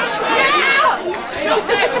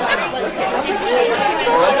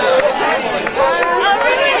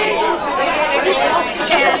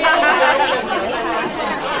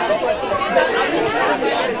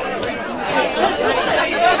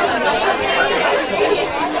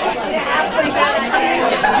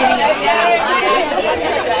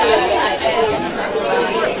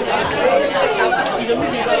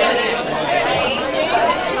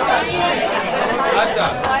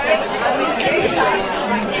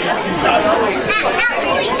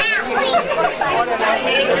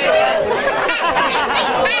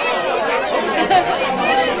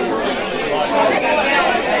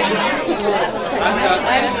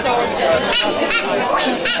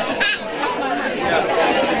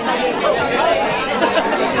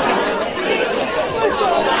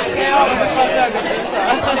 ögonbryn så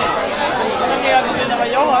här. De har mer ögonbryn än vad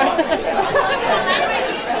jag har.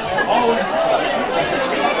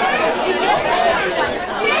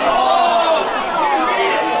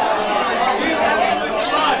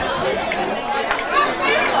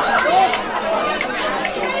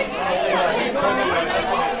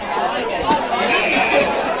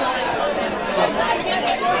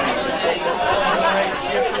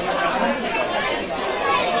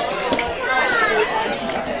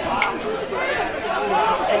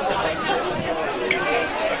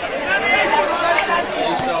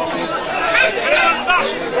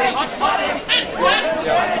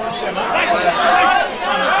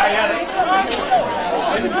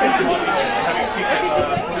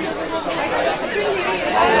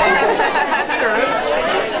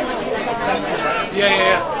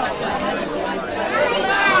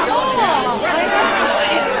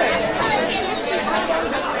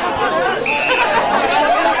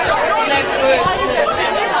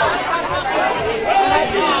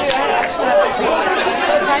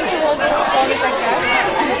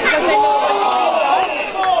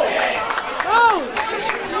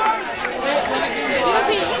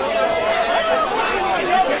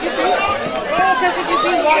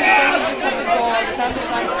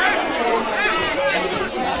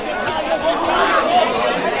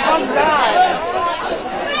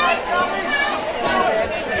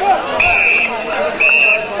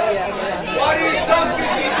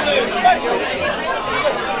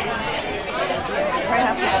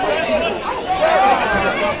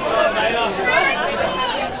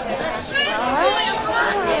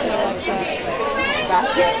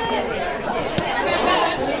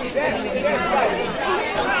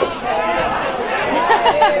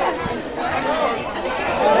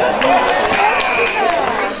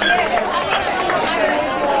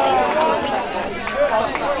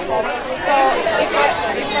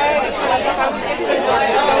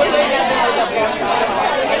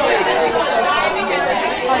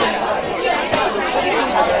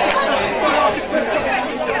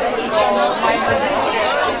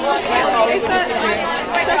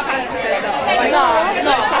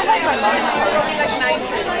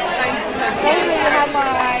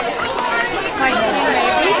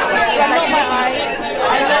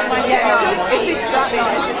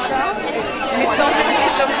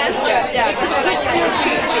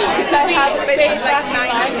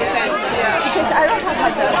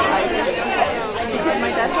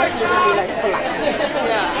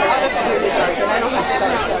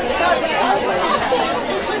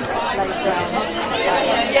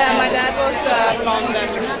 Yeah, my dad was blonde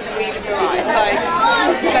and really blue eyes,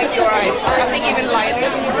 like your eyes. I think even lighter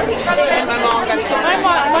than yours. And my mom got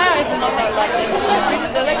My eyes are not that light.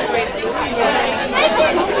 They're like great blue. I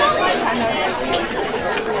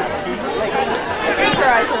think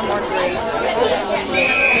her eyes are more gray.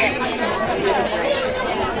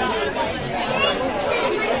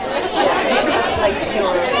 Like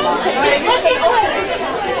pure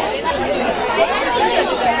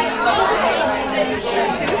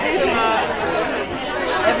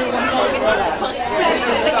everyone told me that.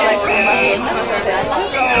 So like her dad.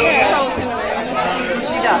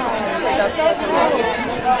 She does.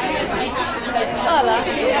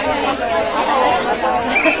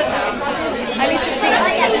 I need to see.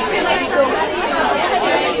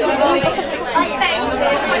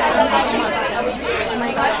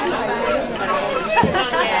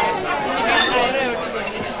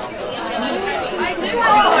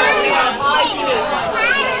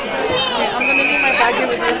 I'm gonna leave my bag here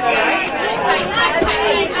with this guy.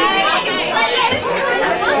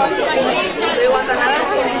 Do you want another?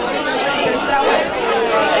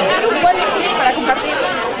 Para compartir.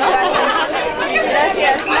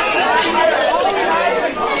 Gracias.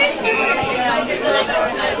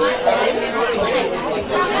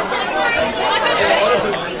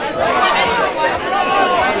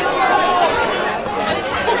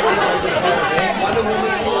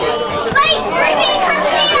 Wait, Ruby, come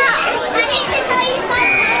here! I need to tell you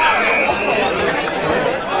something.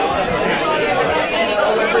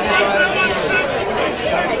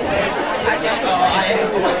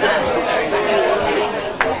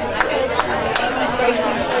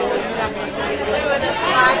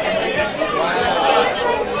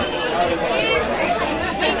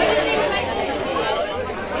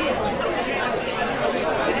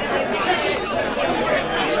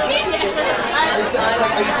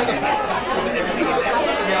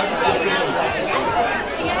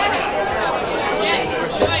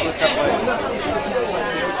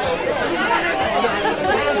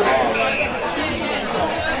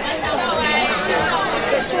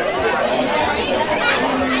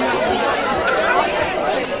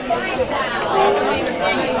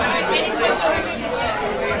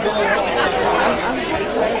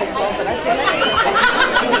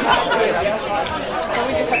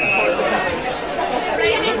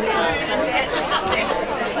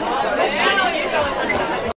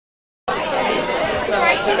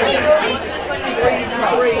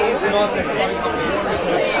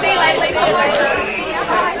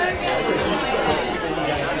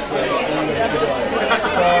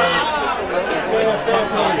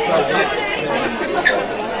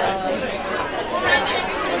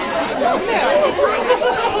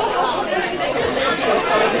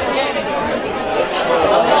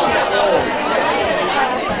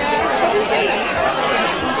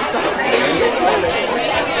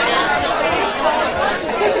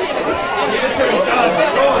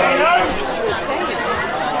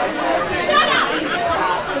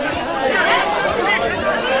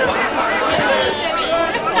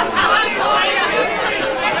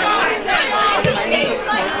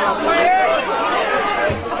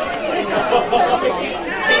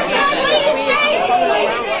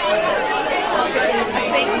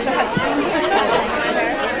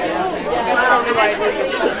 quite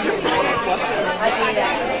really.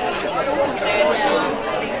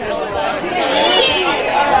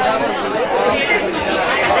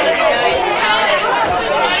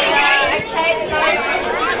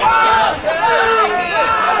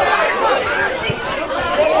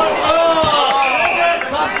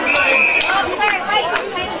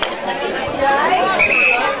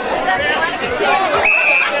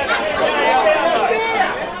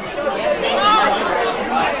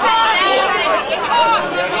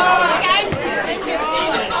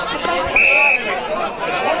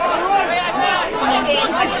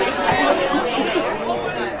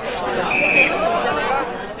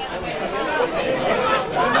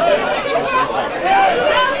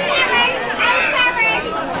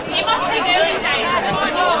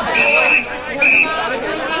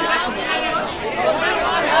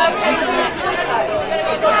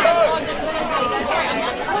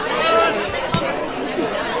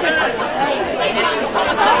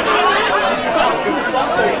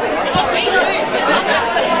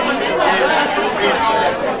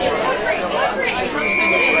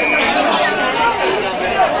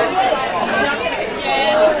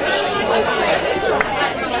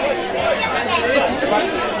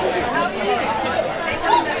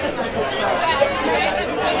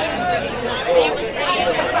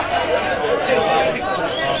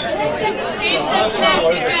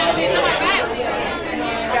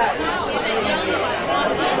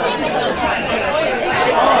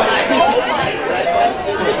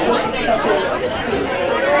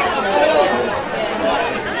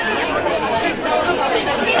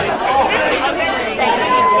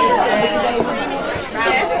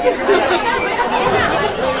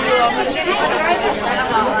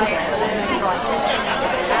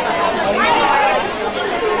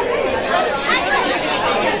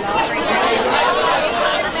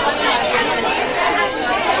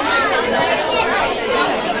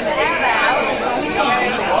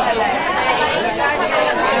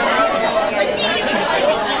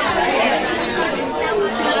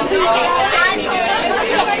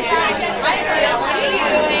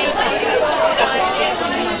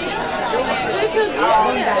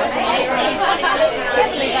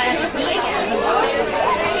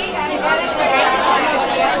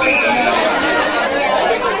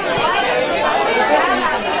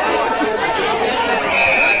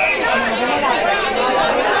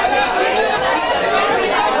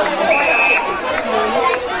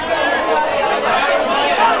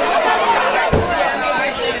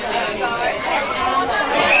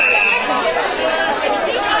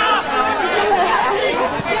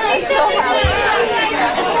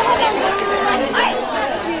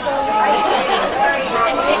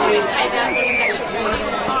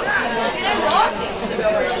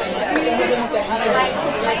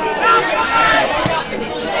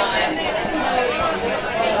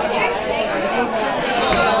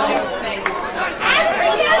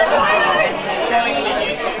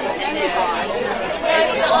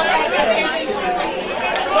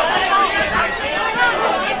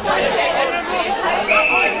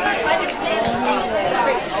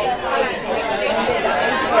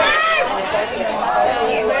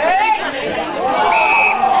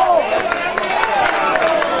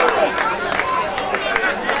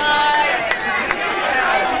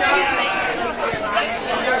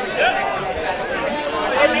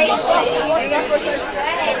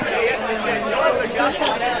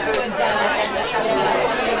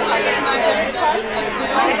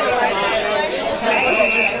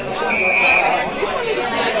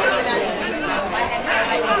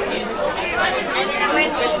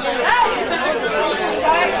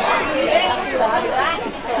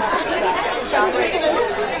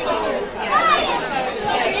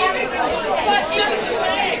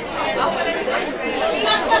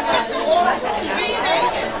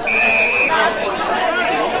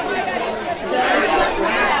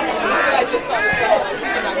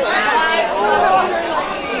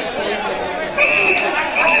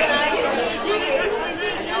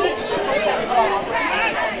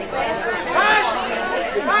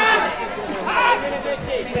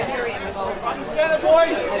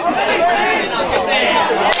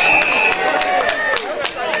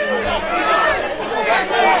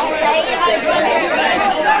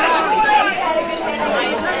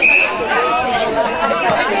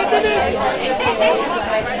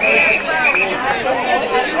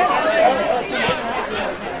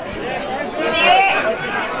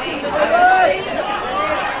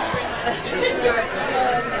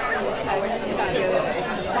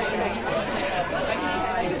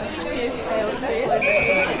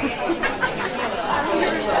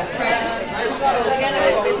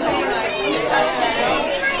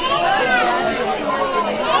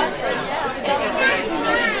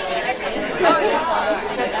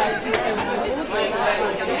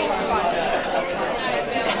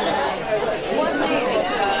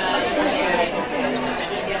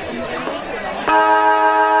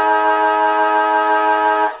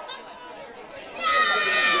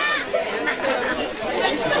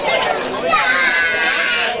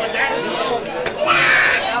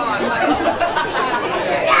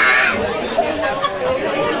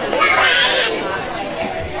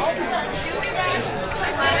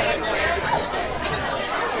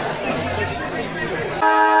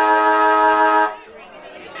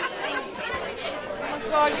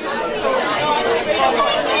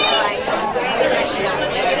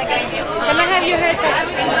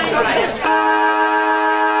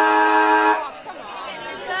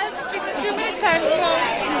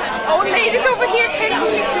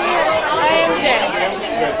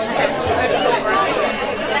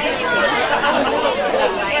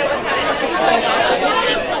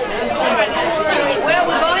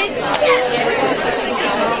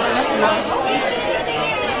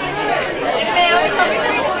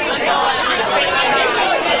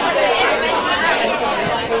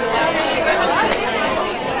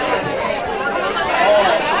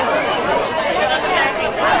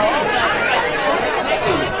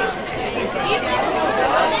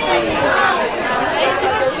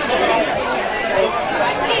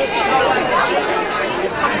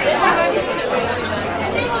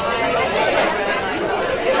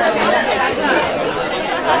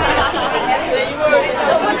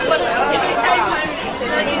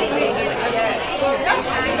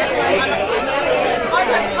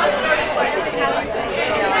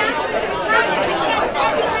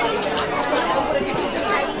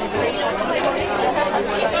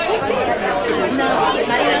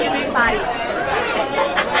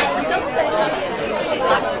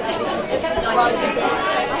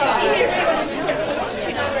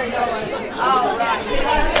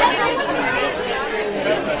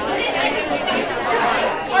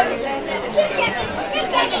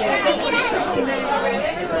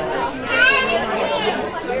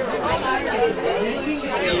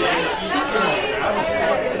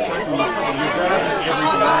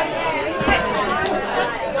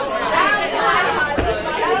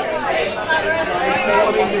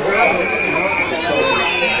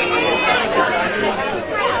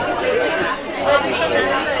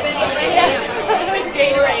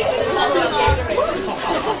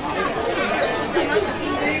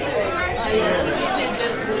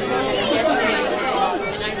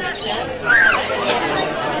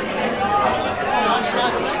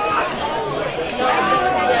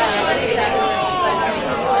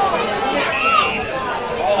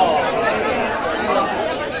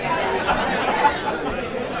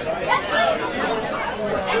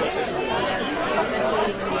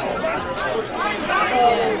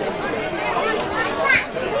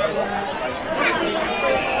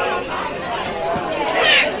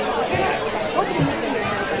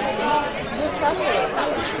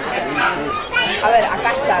 A ver,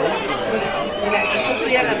 acá está. Mira, si yo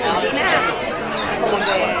estuviera en Argentina, como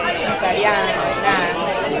que estaría nada,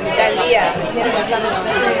 mitad del día, recién empezando, no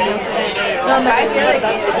sé. Acá es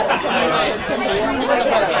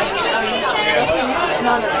importante.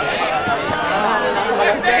 No.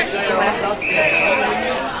 Como las 12.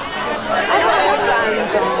 No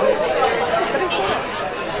tanto.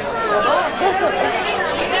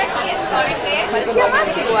 Parecía más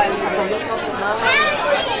igual, comimos, fumamos,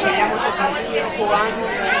 miramos los partidos, jugamos.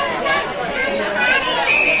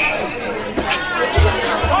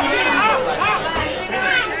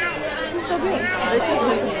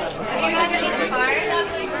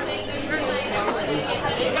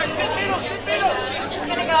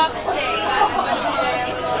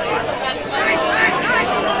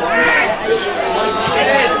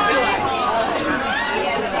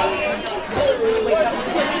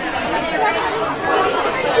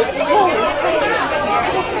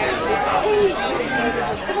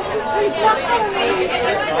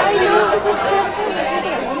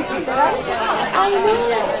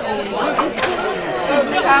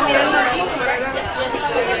 Estaba mirando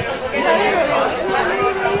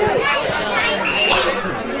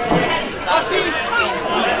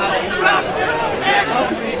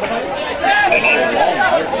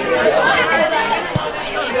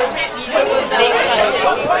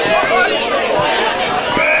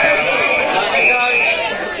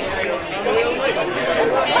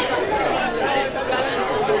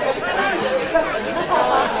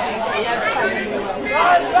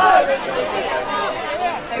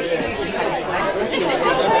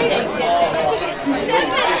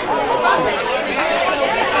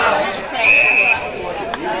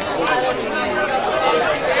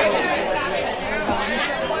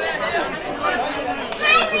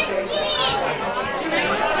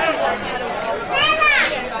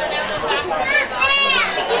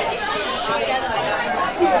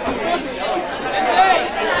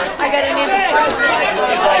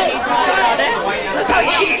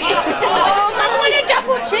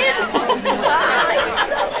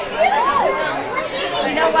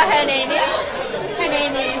You know what her name is? Her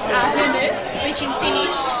name is Hunu, which in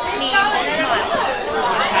Finnish means smile.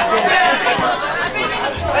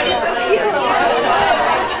 But it's so cute.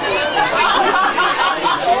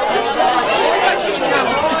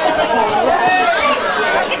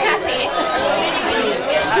 It's happy.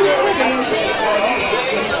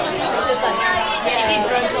 She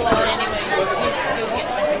drunk alone anyway.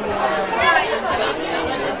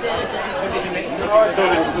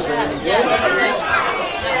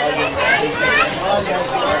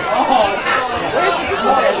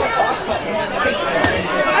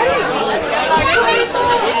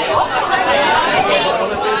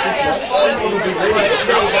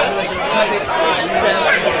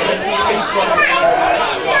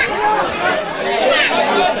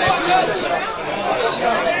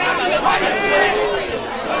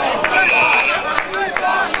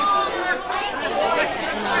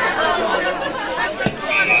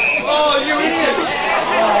 Oh, you idiot!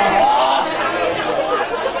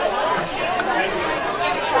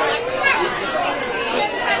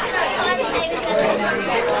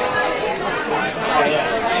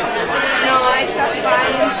 No, I shall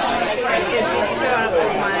find a picture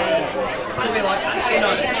of my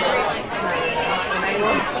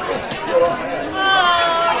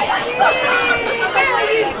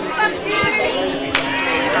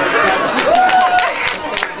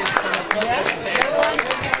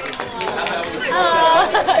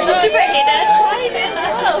You should put it outside as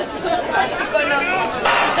well.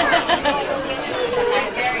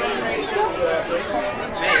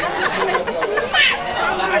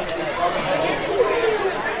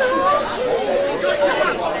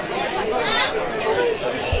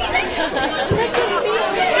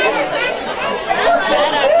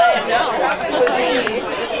 That outside, no.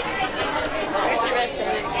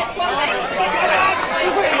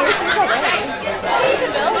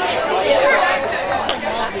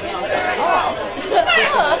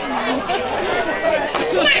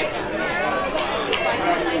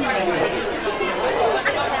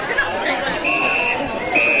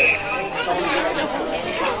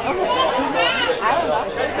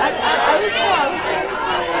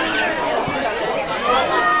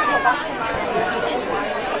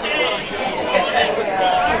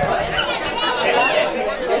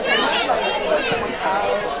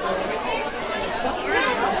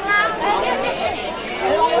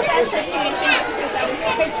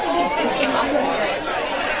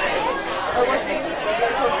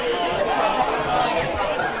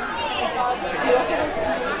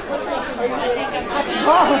 I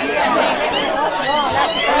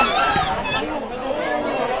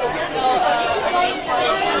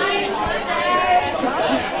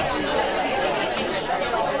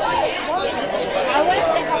want to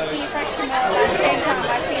pick up the fresh tomorrow, but at the same time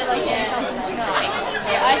I feel like doing something tonight.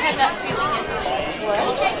 Yeah, I had that feeling yesterday.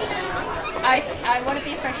 I want to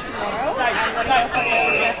be fresh tomorrow. I want to go for the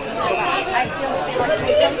rest of the night. I still feel like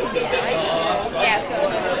doing something tonight. Yeah, so.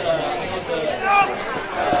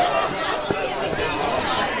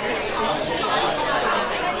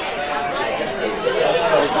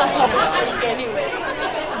 Anyway.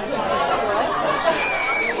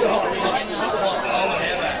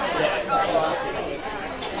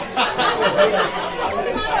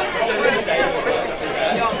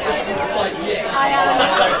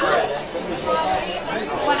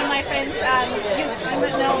 One of my friends, you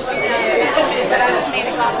would know but I was made a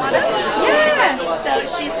godmother. Yeah. So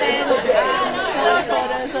she sent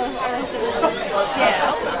photos of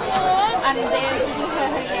yeah. And they're giving her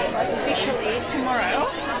name officially tomorrow.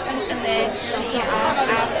 And then she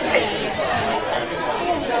asked me,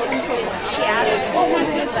 she asked what one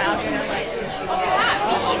was out, and I'm like, she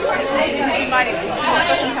might have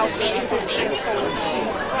doesn't help me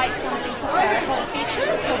write something for her for the future,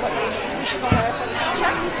 so what they wish for her for the future.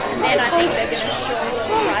 And then I think they're going to show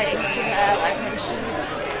writings to her like when she's,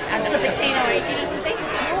 I don't know, 16 or 18 or something.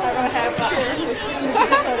 I wrote her about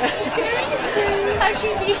how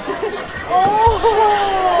she be. Oh,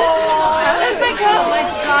 my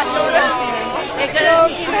goddaughter.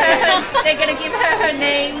 They're gonna give her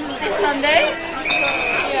name this Sunday.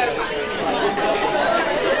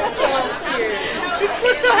 So cute. She just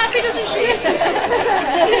looks so happy, doesn't she?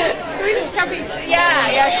 Really chubby.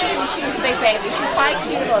 Yeah, she's a big baby. She's 5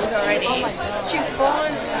 kilos already. Oh my God. She was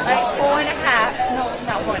born like 4.5. No,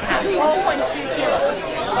 not 4.5. 4.2 kilos.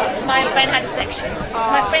 My friend had a section.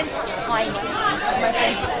 My friend's tiny. My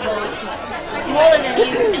friend's so small. Smaller than you.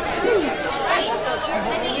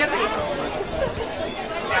 You're pretty small.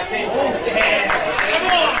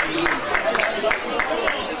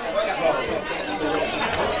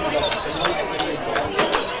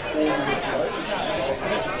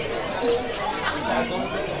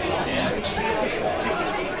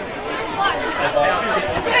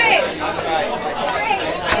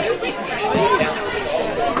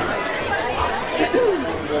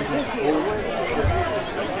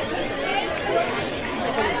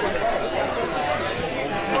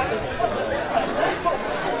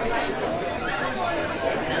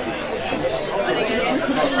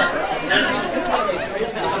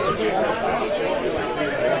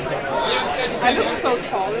 I look so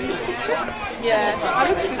tall in this picture. Yeah.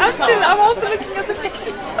 I'm also looking at the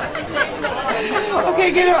picture.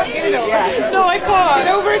 Okay, get it over. Yeah. No, I can't.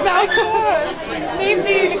 Get over it now. I can't.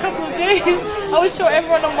 Maybe in a couple of days. I will show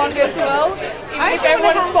everyone on Monday as well. Even if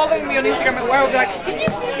everyone is following me on Instagram and where I'll be like, did you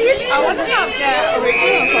see this? I wasn't out the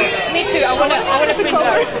original photo. Me too. I wanna print it out.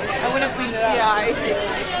 I wanna print it out. Yeah, it is.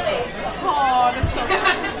 Oh, that's so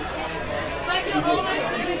nice.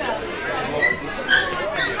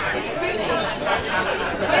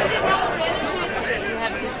 You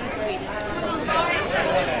have this in Sweden.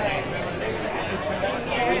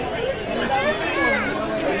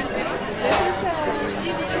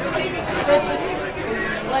 But this,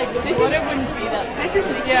 like, what it wouldn't be that. This is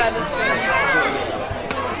Yeah, that's true.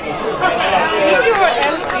 I think you were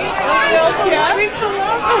Elsie. Elsie speaks a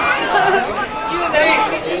lot. You and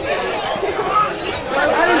Elsie.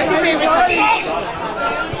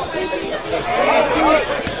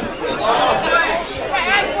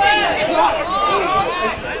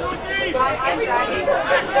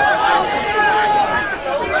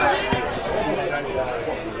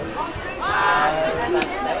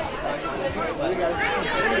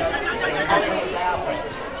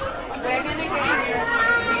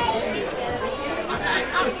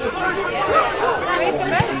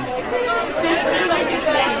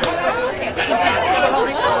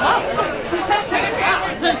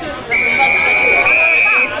 What's your favorite?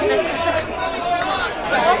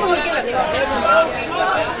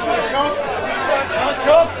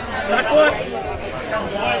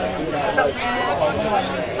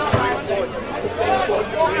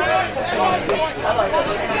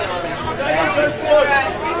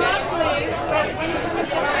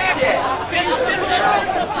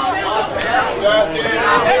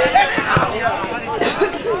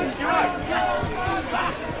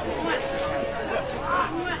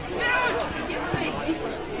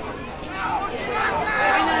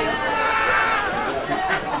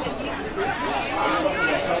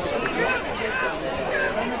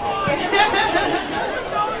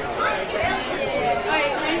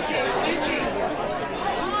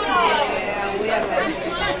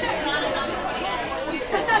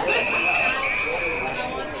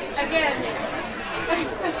 Again.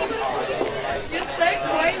 You're so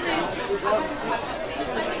crazy.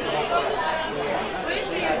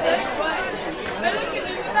 Lucy, you're so crazy. I look at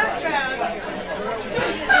this background.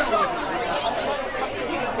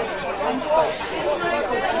 I'm so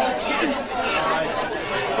Do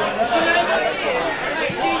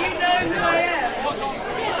you know who I am?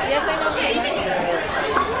 Yes, I know who you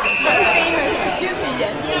famous. Excuse me,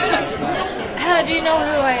 yes. do you know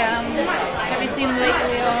who I am? Have you seen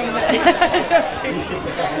lately on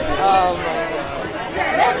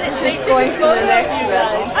It's going to the next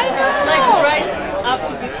level. I know! Like right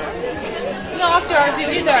after this. No, after our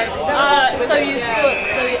start. So you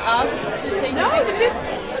asked to take a picture?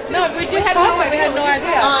 No, we just passed it, we had no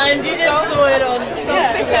idea. And you just saw it on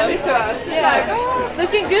They sent it to us. Yeah.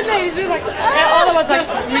 Looking good ladies, we were like, and all of us like,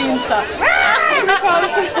 green stuff.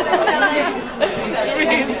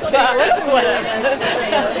 Green stuff.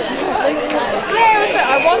 Yeah,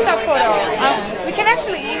 I want that photo. We can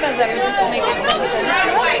actually email them and just make it.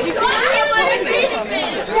 You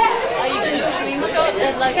can screenshot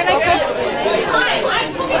and like. Can I go?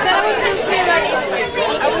 Then I was in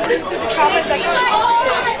comments like.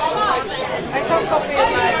 I can't copy it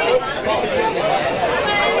live.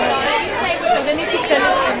 So they need to send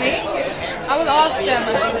it to me. I will ask them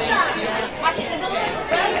actually.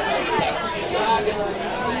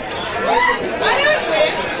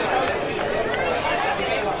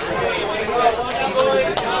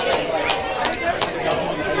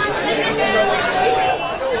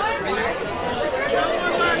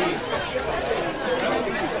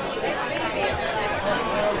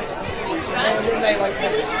 They like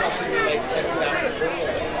have a discussion and they set it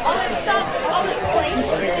out.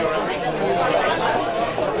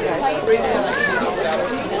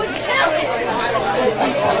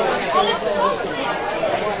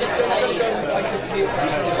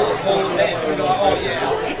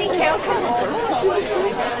 Is he careful?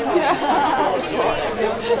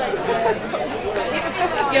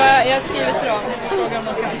 Jag skriver till dem. Frågar om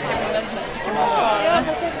de kan skicka med så kan man svara.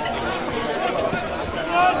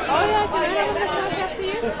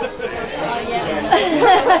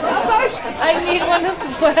 I need one as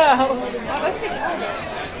well.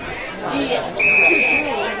 Yes.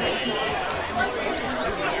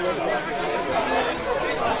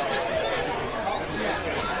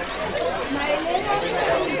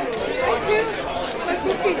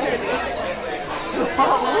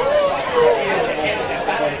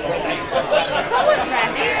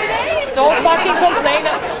 Don't fucking complain.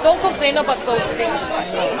 Don't complain about those things.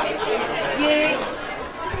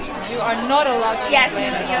 You are not allowed to complain. Yes,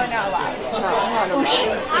 you're not allowed. No. Ush.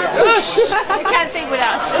 Ush. You can't sing with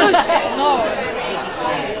us. Ush. No.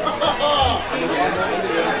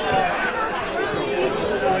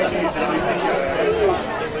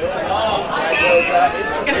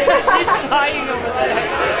 She's dying over there.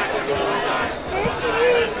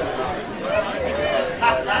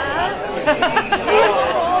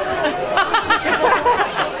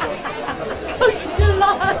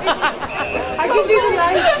 I can see the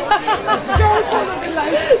light. Don't follow the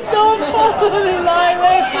light. Don't follow the line.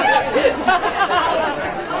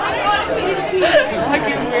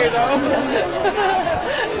 Fucking weirdo.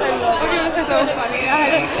 I love it. It was so funny. I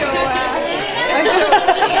had to show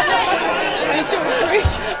freak.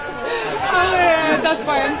 That's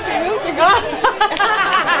why I'm single.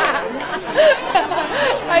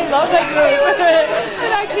 I love that group.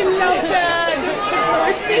 And I can love the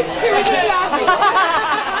first thing. She was just laughing.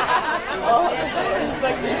 It's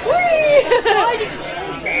like,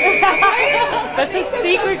 that's a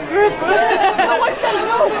secret group. No one shall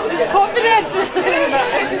know. It's confidential.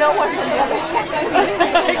 No one can ever check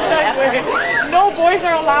Exactly. No boys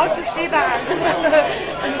are allowed to see that.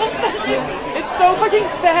 It's so fucking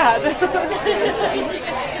sad.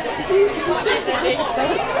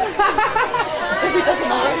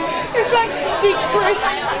 It's like dick first.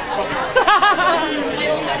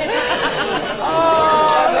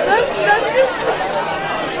 That's just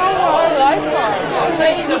how our life are.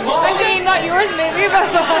 I mean, not yours maybe,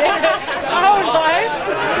 but like our lives.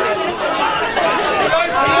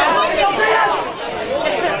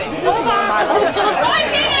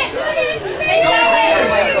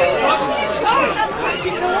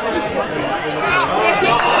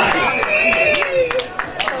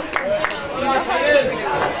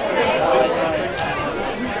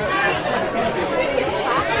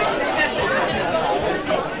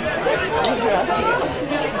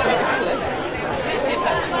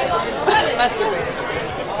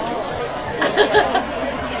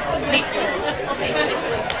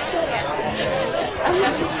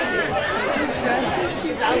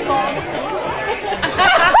 She's alcohol.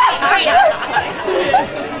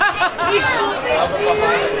 She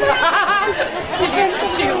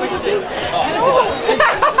wishes.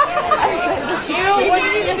 Cheryl, what do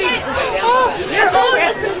you think? Oh, you're so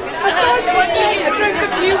aggressive. What do you think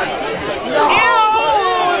of you? No.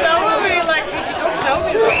 Ew, that would be like, if you don't tell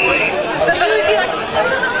me what it is. You would be like,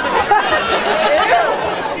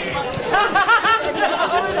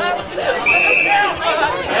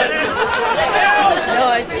 no,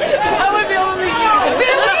 I didn't. That would be only you.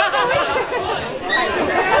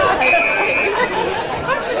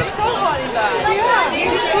 Actually, it's so hot in that. Yeah. You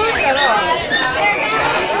just put that on.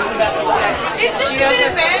 It's just a bit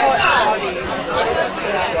of man's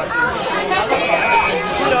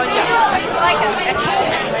Put on you. It's like a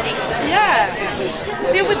chocolate. Yeah.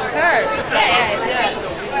 Still with curves. Yeah.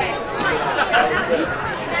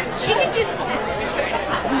 She can just.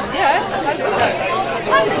 Yeah,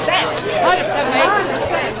 100%. 100%, mate.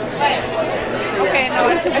 Okay, no,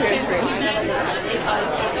 it's actually true.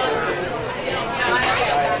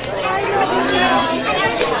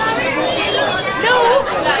 No,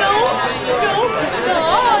 Isabel.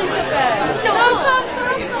 No.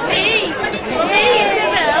 Hey,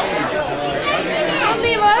 Isabel. Tell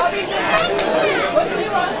me what. What do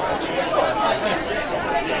you want?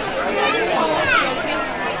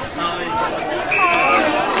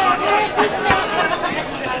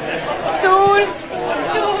 Stool.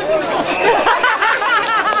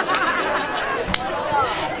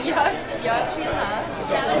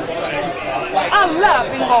 Alla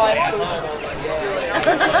vill ha en stol.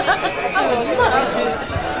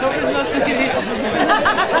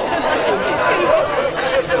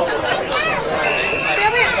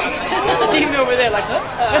 Jimmy over there like, huh?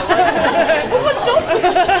 What's up?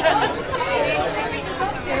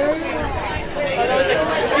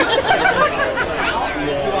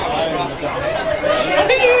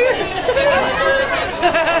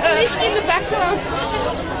 In the background.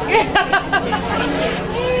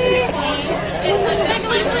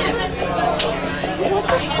 What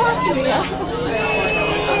the fuck?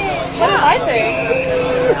 What did I say?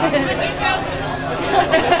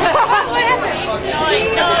 What happened?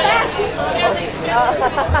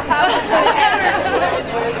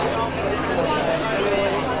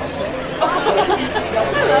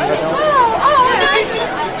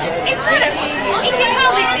 It's not. You can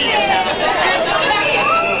hardly see yourself.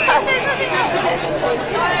 There's nothing wrong with it.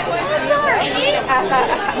 I'm sorry.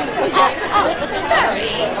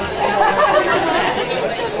 Sorry.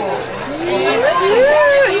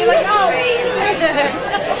 You're like, oh.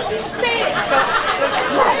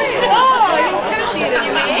 Oh, I was gonna see it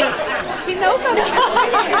anyway. She knows something.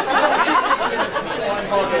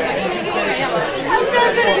 I'm not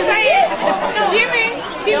gonna say it. No, Jimmy.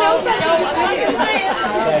 She knows something.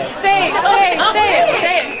 Say it.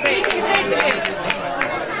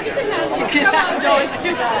 No, it's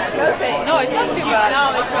too bad. No, it's not too bad.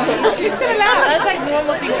 No, it's not. She's gonna laugh. That's like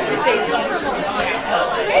normal things to say.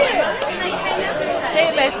 Say it. Say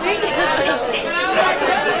it, Leslie.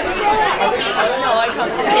 No, I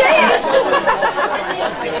can't say it.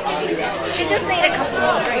 She does need a couple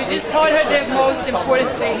more drinks. We just taught her the most important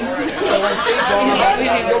things. So when she's wrong,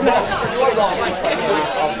 you're wrong. I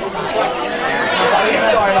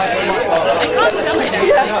can't smell it now.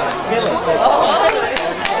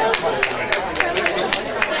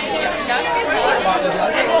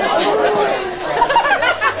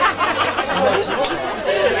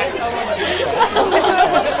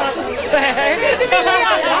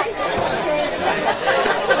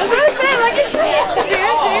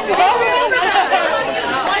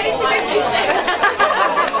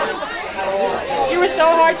 You were so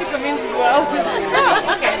hard to convince as well.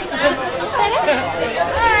 Oh, okay.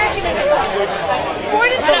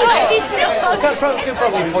 Could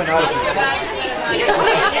probably point out.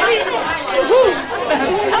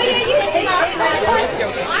 Oh yeah, you can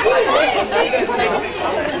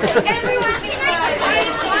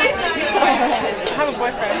I have a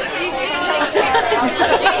boyfriend.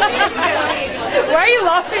 Why are you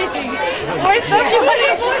laughing? Why is that funny?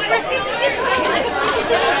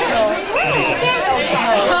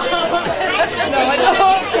 No, I don't.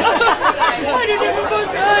 Why did you go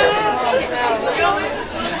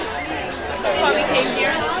That's why we came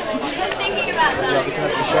here. I was thinking about that. Yeah,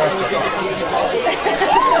 because the sharks are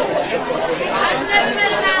I've never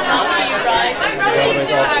met a man like that. My brother used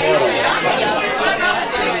to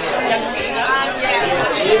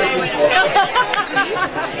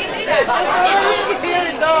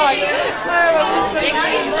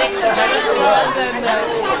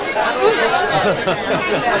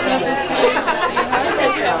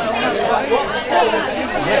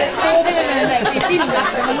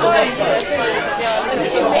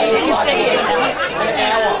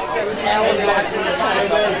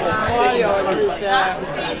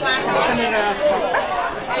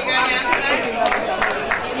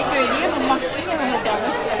Gick ju igenom maxningen och helt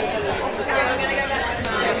annat.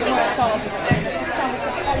 Jag sa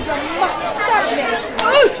jag matchar mig.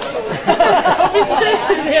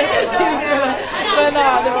 Precis det. Men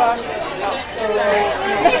ja, det var... I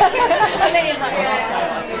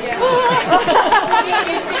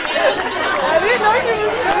didn't know you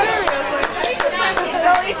was serious. It's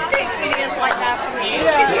always stick videos like that for me.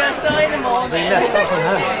 Because you're so in the moment. Det är nästan sån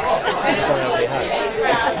här.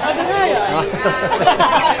 Ja, det här gör jag.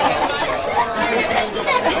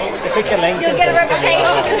 Jag skickar länken. You'll get a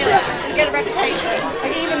reputation, Camilla. You'll get a reputation. I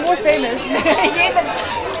get even more famous.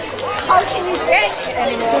 How can you get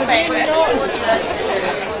any more famous?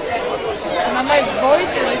 And my voice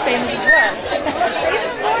will be famous as well.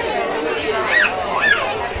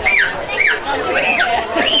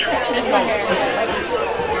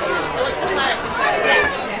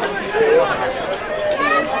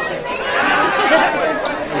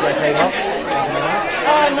 You guys hang up?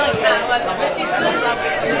 Oh, not yet. But she's still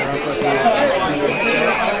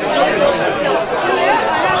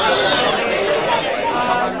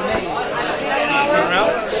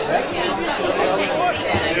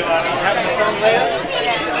Having a song later?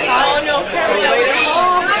 oh no, karaoke.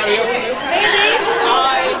 Maybe.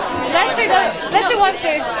 Leslie wants to.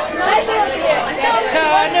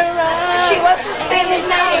 Turn around. She wants to sing his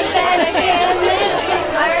name.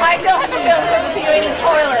 I still have to feel with you in the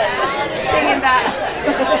toilet singing that.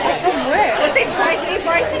 From where? Was it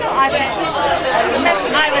Brighton or Ivanhoe? That's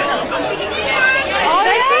Ivanhoe. Oh,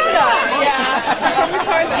 did I sing that? Yeah. From the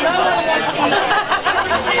toilet.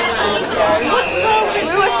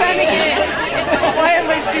 We were standing in. Why am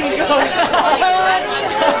I single?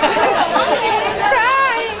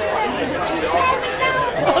 Try.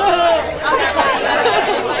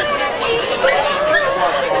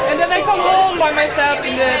 And then I come home by myself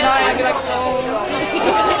in the night and be like, oh,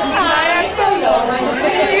 I am so lonely.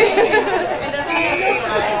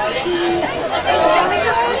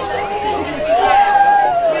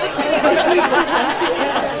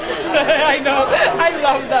 I know, I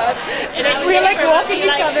love that. We're like walking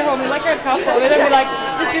each other home, like a couple, and then we're like,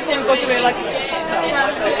 just before we go to bed, like,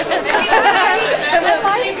 and then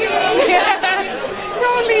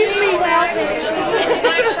don't leave me,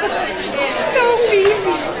 don't leave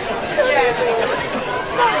me.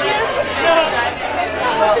 No, I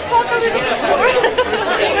want to talk a little bit more.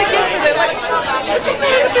 Like yesterday, like, let's talk a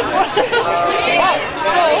little bit more. So,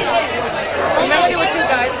 I'm melody with two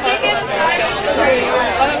guys. One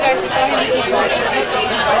guy says, I need to watch it.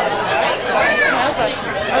 I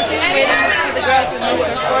was just waiting for the girls and they were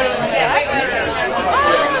recording and I was like,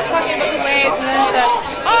 talking about the waves and then I said,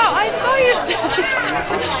 oh, I saw you standing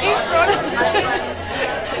in front of me.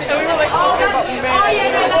 And we were like talking about the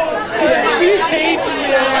waves. We hate the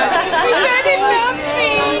waves. We said it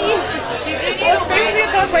nothing. I was crazy to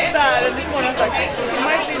talk like that and this morning I was like, you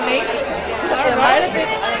might be naked. It might have been.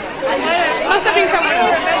 It must have been someone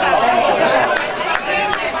else.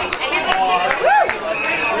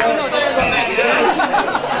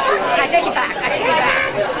 I take it back. I take it back.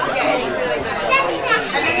 I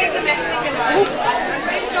think it's a Mexican one. I'm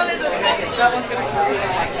pretty sure there's a Mexican. That one's gonna screw it.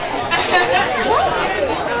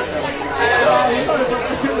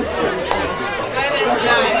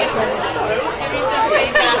 Give me some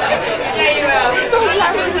feedback. Yeah, you will.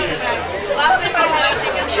 Last week I had a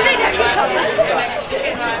chicken. Should I actually come back? A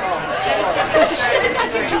Mexican one. Should I have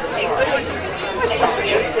your toothpick?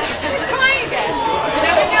 Cry again.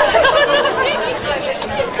 There we go.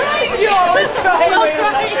 You always cry.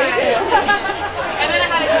 And then I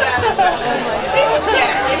had to go out.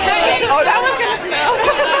 Oh, that one's gonna smell.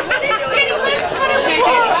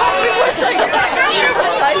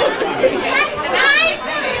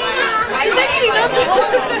 It's actually not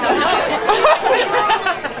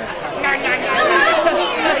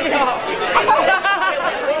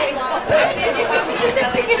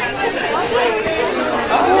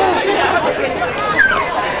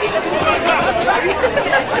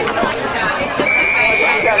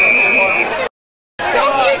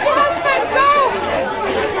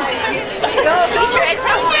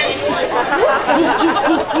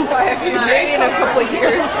Maybe in a couple of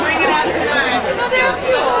years. Bring it out tonight. No, they're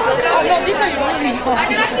cool. Oh, no, these are really cool. I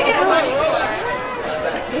can actually get money for it.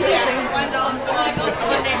 Yeah, $1.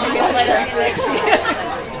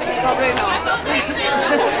 Probably not.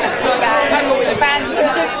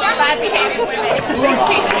 Bad behavior women.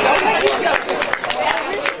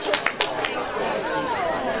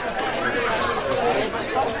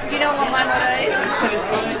 You know what my motto is?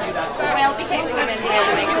 Well-behaved women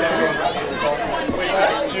never make us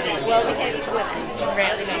well-behaved women.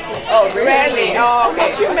 rarely make history. Oh, really? Rarely. Oh,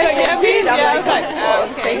 okay. You make it big. Yeah, I was like,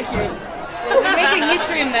 okay. Thank you. We're making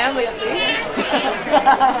history in Manly at least.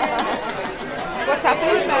 What's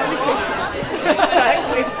happening with Manly?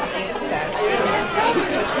 Exactly.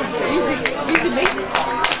 Easy meat.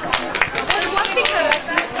 One thing that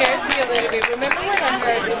actually scares me a little bit. Remember when I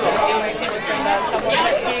heard this information about someone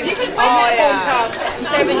that came in his hometown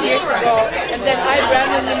 7 years ago, and then I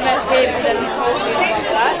randomly met him, and then he told me about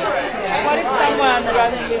that? What if someone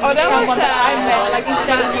randomly met someone that I met like in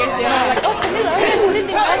 7 years ago, and I'm like, oh, Camilla, I just lived in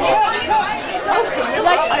Manly.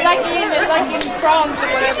 Like in France or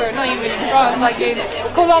whatever, not even in France, like in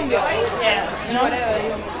Colombia. Yeah, you know?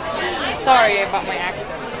 Sorry about my accent.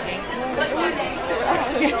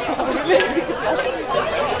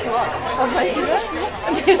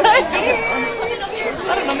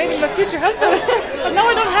 I don't know, maybe my future husband. But now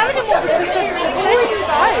I don't have any more because the French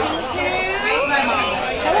died.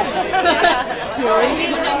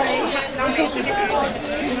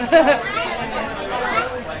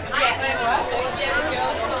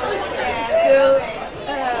 Still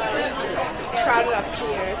crowded up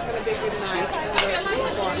here. It's gonna be a good night.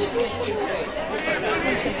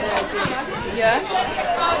 Yeah?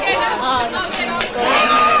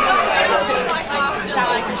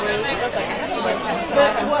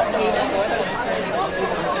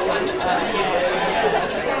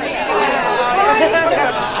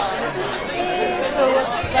 So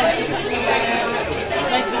what's like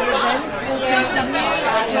the event will continue?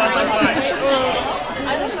 I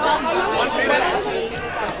don't know.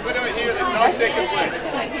 Put it here, there's no second place.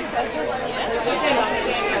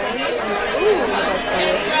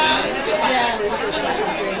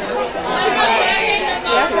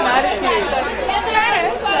 That's an attitude.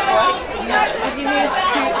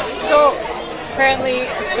 So apparently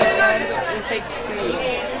it's like two.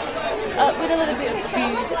 With a little bit of two.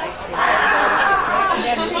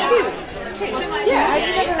 Yeah, have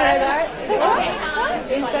you never heard that?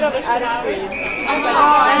 Instead of attitude. And then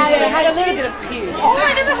I had a little bit of two. Oh,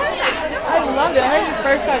 I never heard that. I loved it. I heard it the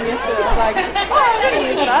first time yesterday. I was like, oh, I didn't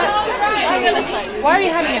use that. Why are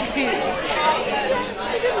you having a two?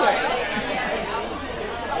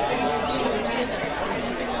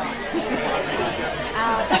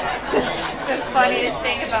 The funniest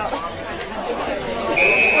thing about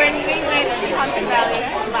when we went to Hunter Valley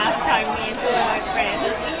last time, me and some of my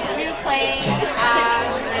friends, we were playing this,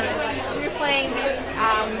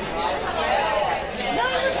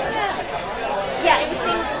 it was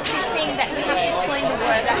this thing that you have to explain the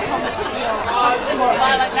word that comes to your or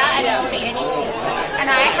like that, and I don't say anything. And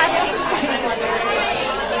I had to explain the word.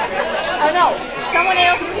 Oh no, someone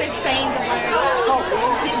else was explaining the word "oh,"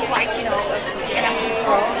 which is like, you know, get out of his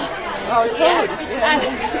phone. Oh, totally. And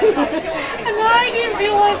I didn't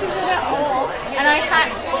realize it at all. And I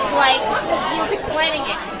had, like, he was explaining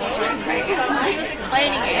it. He was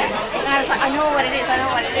explaining it. And I was like, I know what it is, I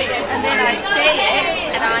know what it is. And then I say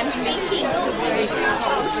it, and I'm thinking the word.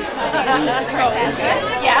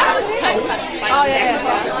 Yeah. Oh, yeah.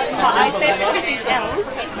 So I said something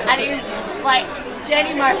else, and it was like,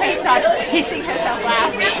 Jenny Murphy started pissing herself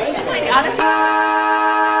laughing. The other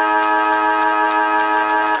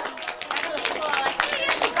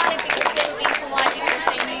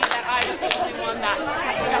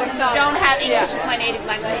don't have English as my native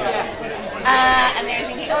language. And they're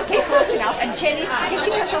thinking, okay, close enough. And Jenny's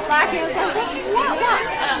pissing herself laughing. I was like, what?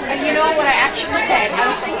 And you know what I actually said? I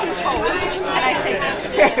was thinking toad, and I said that's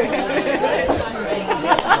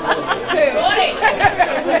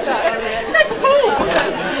poop!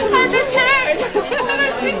 And the turd! And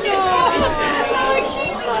I'm thinking, like,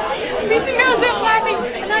 she's pissing herself laughing,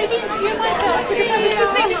 and I didn't hear myself because I was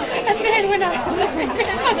just thinking, and then when I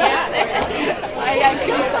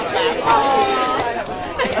couldn't stop laughing.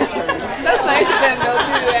 That's nice of them, they'll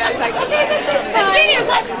do that. It's like, okay, and Jenny was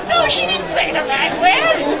like, no, she didn't say the right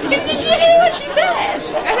word. Did you hear what she said?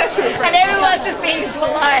 that's true. And everyone's just being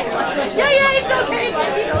polite. Like, yeah, it's okay.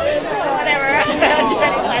 Like, you know, whatever. And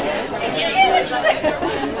Jenny's like, did you hear what she said?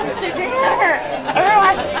 Did you hear her?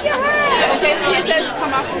 Everyone, did you hear her? Okay, so he says,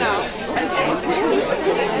 come up now.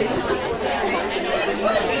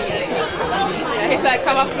 Yeah, he's like,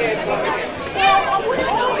 come up here. It's over here.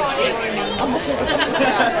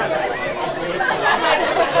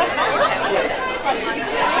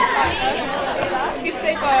 You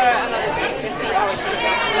stay for another week and see how it goes.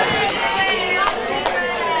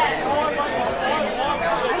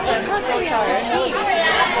 I'm so tired.